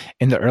like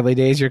in the early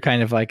days, you're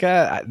kind of like,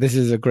 this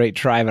is a great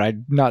try, but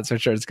I'm not so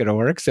sure it's going to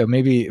work. So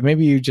maybe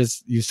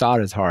you saw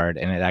it as hard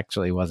and it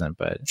actually wasn't.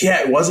 But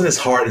yeah, it wasn't as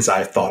hard as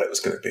I thought it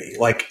was going to be.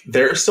 Like,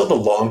 there's still the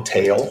long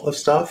tail of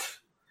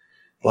stuff.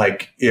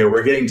 Like,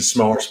 we're getting to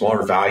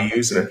smaller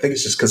values. And I think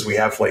it's just because we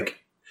have like,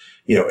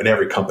 in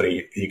every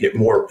company, you get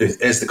more,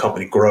 as the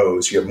company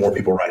grows, you have more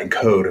people writing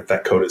code. If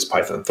that code is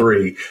Python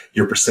 3,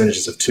 your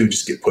percentages of 2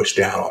 just get pushed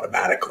down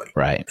automatically.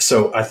 Right.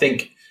 So I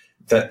think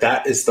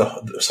that is the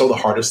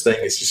hardest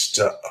thing is just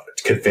to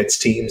convince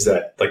teams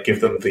that, like,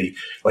 give them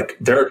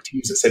there are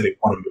teams that say they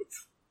want to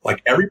move.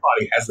 Like,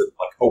 everybody has it,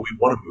 like, oh, we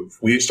want to move.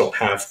 We just don't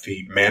have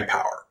the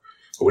manpower.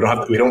 We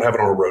don't have it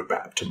on a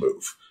roadmap to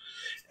move.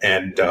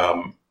 And,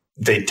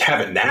 they have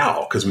it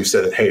now because we've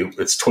said that, hey,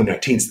 it's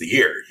 2019 is the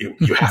year. You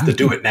have to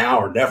do it now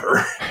or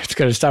never. It's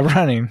going to stop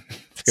running.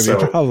 It's going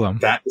to be a problem.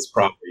 That is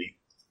probably,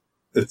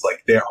 it's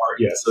like there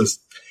are, so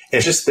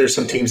it's just, there's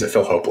some teams that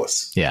feel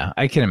hopeless. Yeah,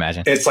 I can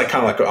imagine. It's like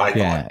kind of like what I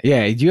thought.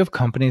 Yeah. Do you have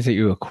companies that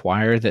you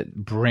acquire that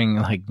bring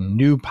like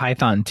new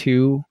Python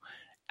 2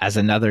 as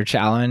another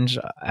challenge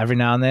every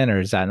now and then,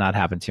 or does that not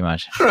happen too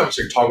much? I don't know if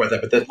we should talk about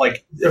that, but then,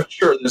 like,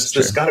 sure,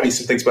 there's got to be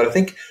some things, but I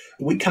think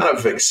we kind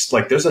of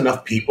like, there's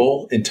enough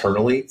people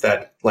internally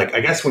that, like,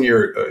 I guess when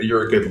you're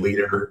a good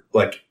leader,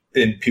 like,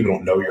 and people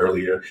don't know you're a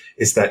leader,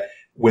 is that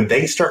when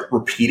they start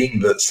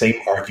repeating the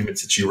same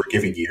arguments that you were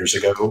giving years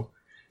ago,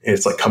 and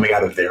it's like coming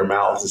out of their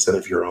mouths instead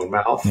of your own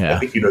mouth, I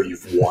think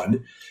you've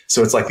won.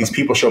 So it's like these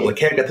people show up like,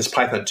 hey, I got this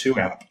Python 2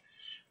 app.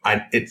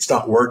 It's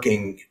not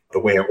working the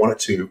way I want it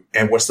to.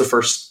 And what's the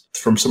first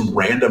from some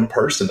random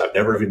person I've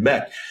never even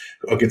met?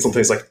 I'll get something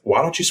that's like,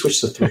 why don't you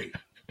switch to 3?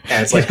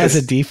 And it's like, it has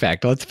a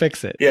defect. Let's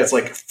fix it. Yeah, it's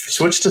like,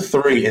 switch to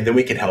 3 and then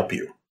we can help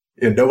you.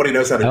 Nobody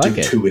knows how to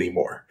do 2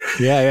 anymore.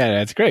 Yeah,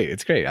 that's great.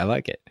 It's great. I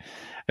like it.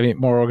 I mean,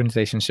 more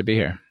organizations should be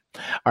here.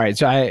 All right.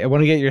 So I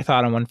want to get your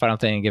thought on one final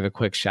thing and give a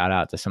quick shout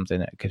out to something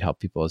that could help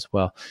people as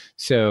well.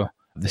 So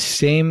the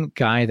same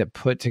guy that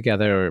put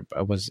together,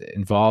 was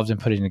involved in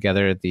putting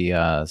together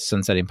the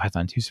sunsetting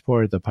Python 2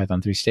 support, the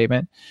Python 3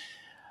 statement,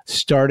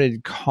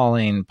 started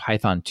calling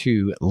Python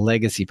 2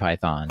 legacy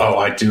Python. Oh,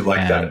 I do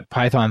like that.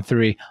 Python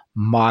 3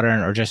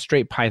 modern, or just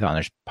straight Python.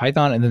 There's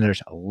Python and then there's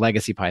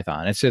legacy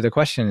Python. And so the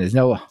question is,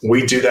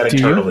 we do that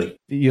internally.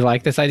 You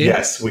like this idea?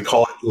 Yes, we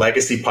call it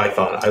legacy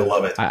Python. I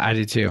love it. I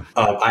do too.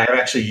 I have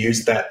actually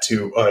used that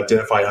to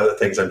identify other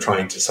things I'm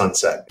trying to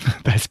sunset.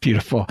 That's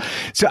beautiful.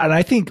 So, and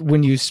I think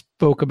when you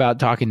spoke about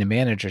talking to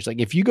managers, like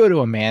if you go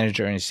to a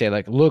manager and you say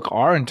like, look,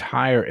 our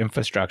entire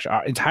infrastructure,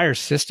 our entire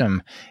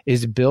system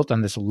is built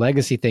on this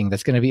legacy thing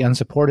that's going to be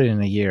unsupported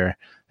in a year.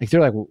 Like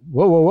they're like,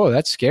 whoa,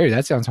 that's scary.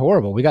 That sounds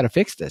horrible. We got to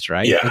fix this,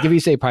 right? Yeah. Like if you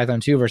say Python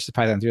 2 versus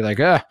Python 3, like,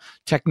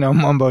 techno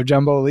mumbo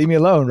jumbo, leave me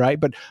alone, right?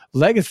 But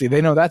legacy,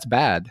 they know that's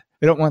bad.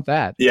 They don't want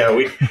that. Yeah,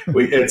 we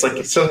it's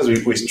like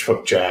sometimes we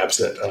took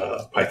jabs at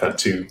Python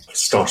 2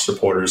 staunch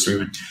supporters. We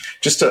would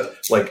just to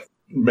like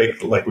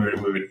make like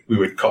we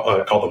would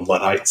call them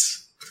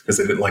Luddites because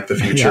they didn't like the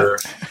future.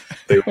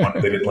 Yeah.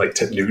 They didn't like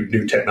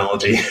new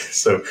technology.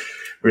 So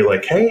we were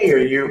like, hey, are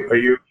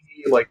you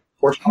like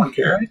horsepower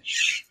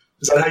carriage?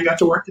 Is that how you got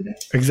to work today?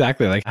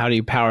 Exactly. Like, how do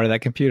you power that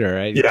computer,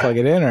 right? You plug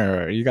it in,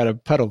 or you got to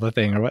pedal the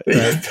thing, or what?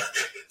 Right?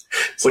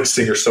 It's like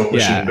Singer Sewing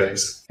Machine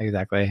based.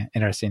 Exactly.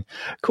 Interesting.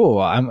 Cool.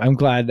 Well, I'm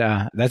glad.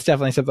 That's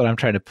definitely something I'm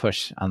trying to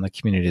push on the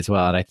community as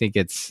well. And I think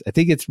it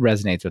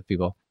resonates with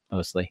people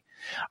mostly.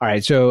 All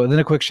right. So then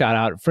a quick shout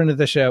out. Friend of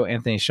the show,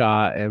 Anthony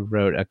Shaw,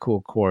 wrote a cool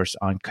course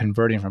on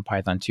converting from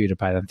Python 2 to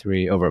Python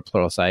 3 over at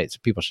Pluralsight. So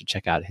people should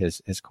check out his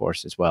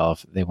course as well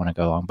if they want to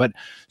go along. But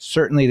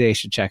certainly they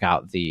should check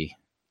out the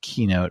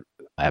keynote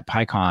at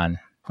PyCon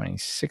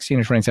 2016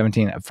 or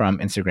 2017 from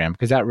Instagram,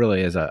 because that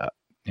really is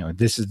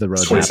this is the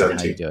roadmap of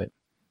how you do it.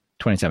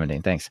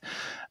 2017. Thanks.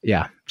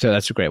 Yeah. So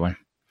that's a great one.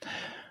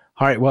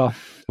 All right. Well,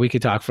 We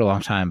could talk for a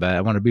long time, but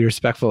I want to be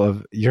respectful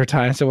of your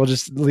time. So we'll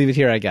just leave it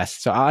here, I guess.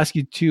 So I'll ask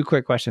you 2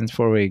 quick questions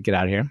before we get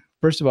out of here.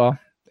 First of all,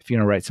 if you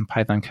want to write some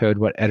Python code,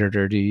 what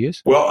editor do you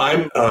use? Well,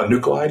 I'm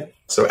Nuclide,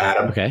 so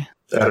Atom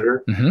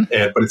editor,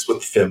 but it's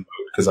with Vim mode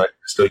because I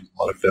still use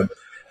a lot of Vim.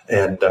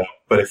 And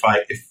but if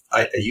I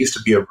used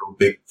to be a real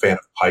big fan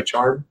of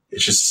PyCharm,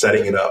 it's just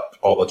setting it up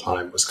all the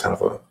time was kind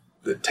of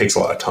it takes a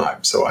lot of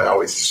time. So I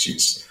always just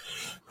use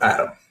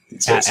Atom.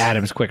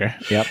 Atom's quicker.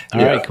 Yep.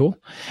 All right, cool.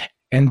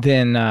 And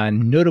then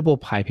notable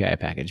PyPI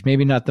package.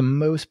 Maybe not the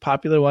most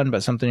popular one,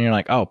 but something you're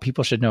like, oh,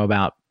 people should know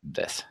about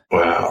this.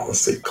 Wow. Let's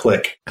see.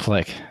 Click. All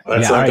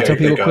right. Tell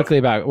people quickly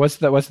about what's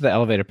the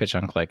elevator pitch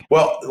on Click.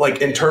 Well,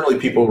 like internally,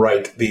 people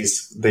write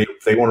these. They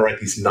want to write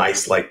these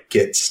nice like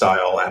Git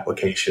style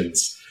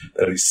applications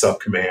that are these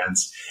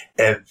subcommands,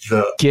 and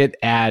the Git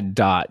add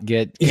dot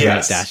Git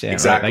dash in,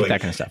 exactly right? Like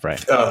that kind of stuff, right?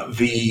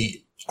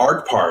 The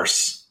arg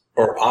parse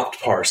or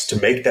opt parse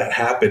to make that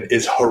happen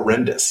is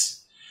horrendous.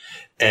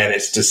 And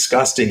it's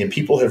disgusting. And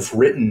people have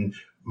written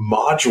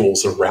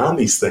modules around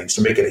these things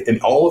to make it,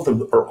 and all of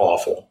them are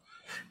awful.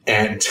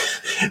 And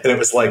it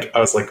was like,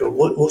 I was like,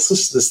 what's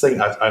this thing?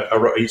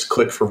 I used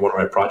Click for one of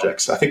my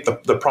projects. I think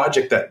the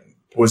project that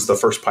was the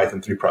first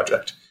Python 3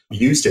 project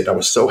used it. I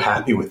was so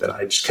happy with it.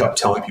 I just kept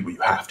telling people,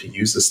 you have to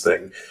use this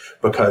thing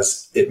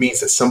because it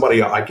means that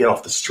somebody I get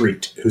off the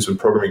street who's been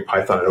programming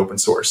Python and open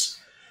source,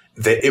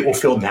 that it will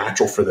feel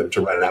natural for them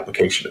to write an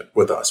application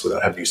with us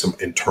without having to use some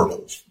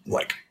internal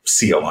like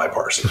CLI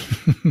parser.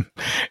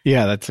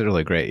 Yeah, that's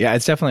really great. Yeah,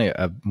 it's definitely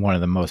one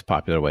of the most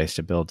popular ways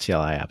to build CLI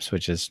apps,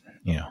 which is,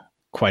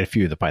 quite a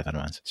few of the Python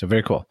ones. So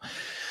very cool.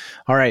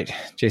 All right,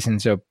 Jason.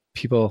 So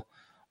people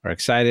are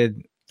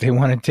excited. They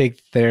want to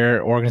take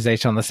their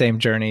organization on the same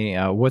journey.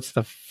 What's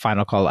the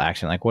final call to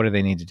action? Like, what do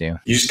they need to do?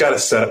 You just got to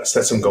set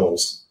some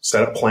goals,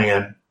 set a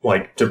plan,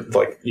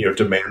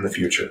 demand the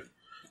future.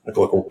 Like,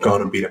 look, we're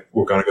going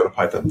to go to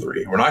Python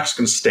 3. We're not just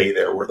going to stay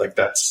there. We're like,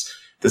 this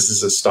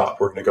is a stop.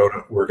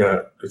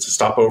 It's a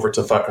stop over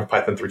to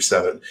Python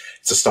 3.7.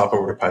 It's a stop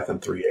over to Python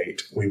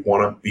 3.8. We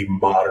want to be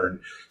modern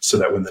so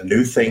that when the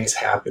new things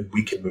happen,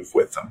 we can move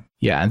with them.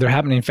 Yeah. And they're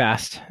happening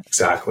fast.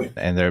 Exactly.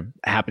 And they're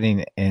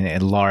happening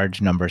in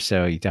large numbers.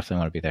 So you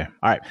definitely want to be there.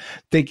 All right.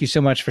 Thank you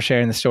so much for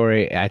sharing the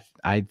story.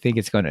 I think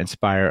it's going to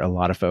inspire a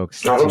lot of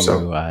folks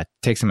to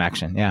take some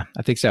action. Yeah,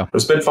 I think so.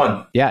 It's been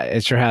fun. Yeah,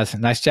 it sure has.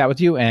 Nice chat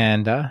with you,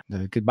 and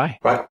goodbye.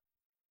 Bye.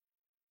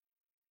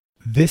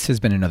 This has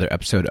been another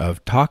episode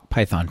of Talk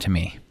Python to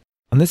Me.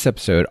 On this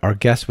episode, our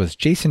guest was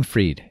Jason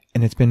Fried,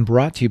 and it's been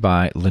brought to you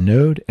by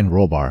Linode and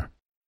Rollbar.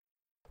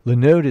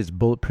 Linode is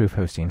bulletproof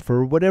hosting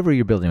for whatever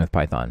you're building with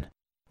Python.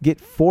 Get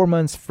 4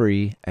 months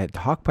free at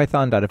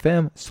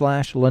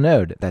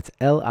talkpython.fm/Linode. That's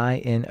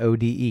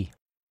Linode.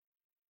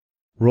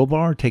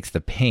 Rollbar takes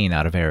the pain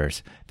out of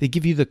errors. They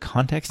give you the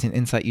context and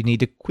insight you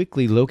need to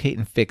quickly locate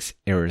and fix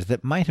errors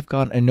that might have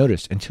gone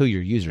unnoticed until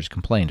your users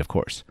complained, of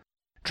course.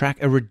 Track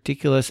a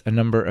ridiculous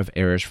number of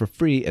errors for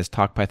free as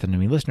Talk Python to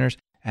Me listeners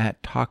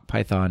at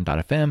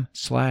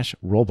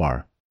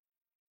talkpython.fm/Rollbar.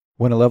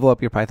 Want to level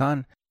up your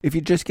Python? If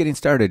you're just getting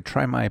started,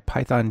 try my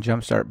Python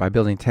Jumpstart by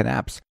Building 10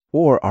 Apps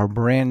or our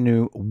brand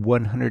new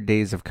 100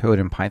 Days of Code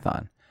in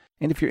Python.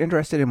 And if you're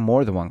interested in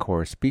more than one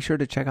course, be sure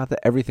to check out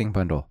the Everything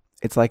Bundle.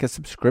 It's like a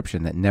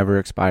subscription that never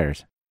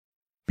expires.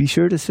 Be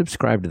sure to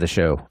subscribe to the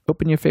show.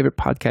 Open your favorite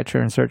podcatcher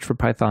and search for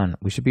Python.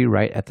 We should be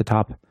right at the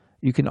top.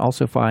 You can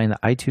also find the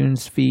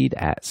iTunes feed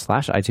at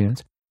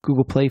 /iTunes,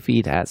 Google Play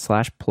feed at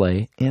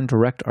 /Play, and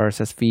direct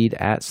RSS feed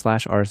at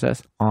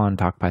 /RSS on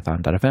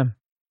talkpython.fm.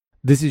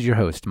 This is your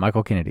host,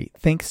 Michael Kennedy.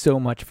 Thanks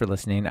so much for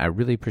listening. I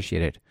really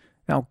appreciate it.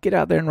 Now get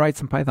out there and write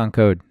some Python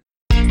code.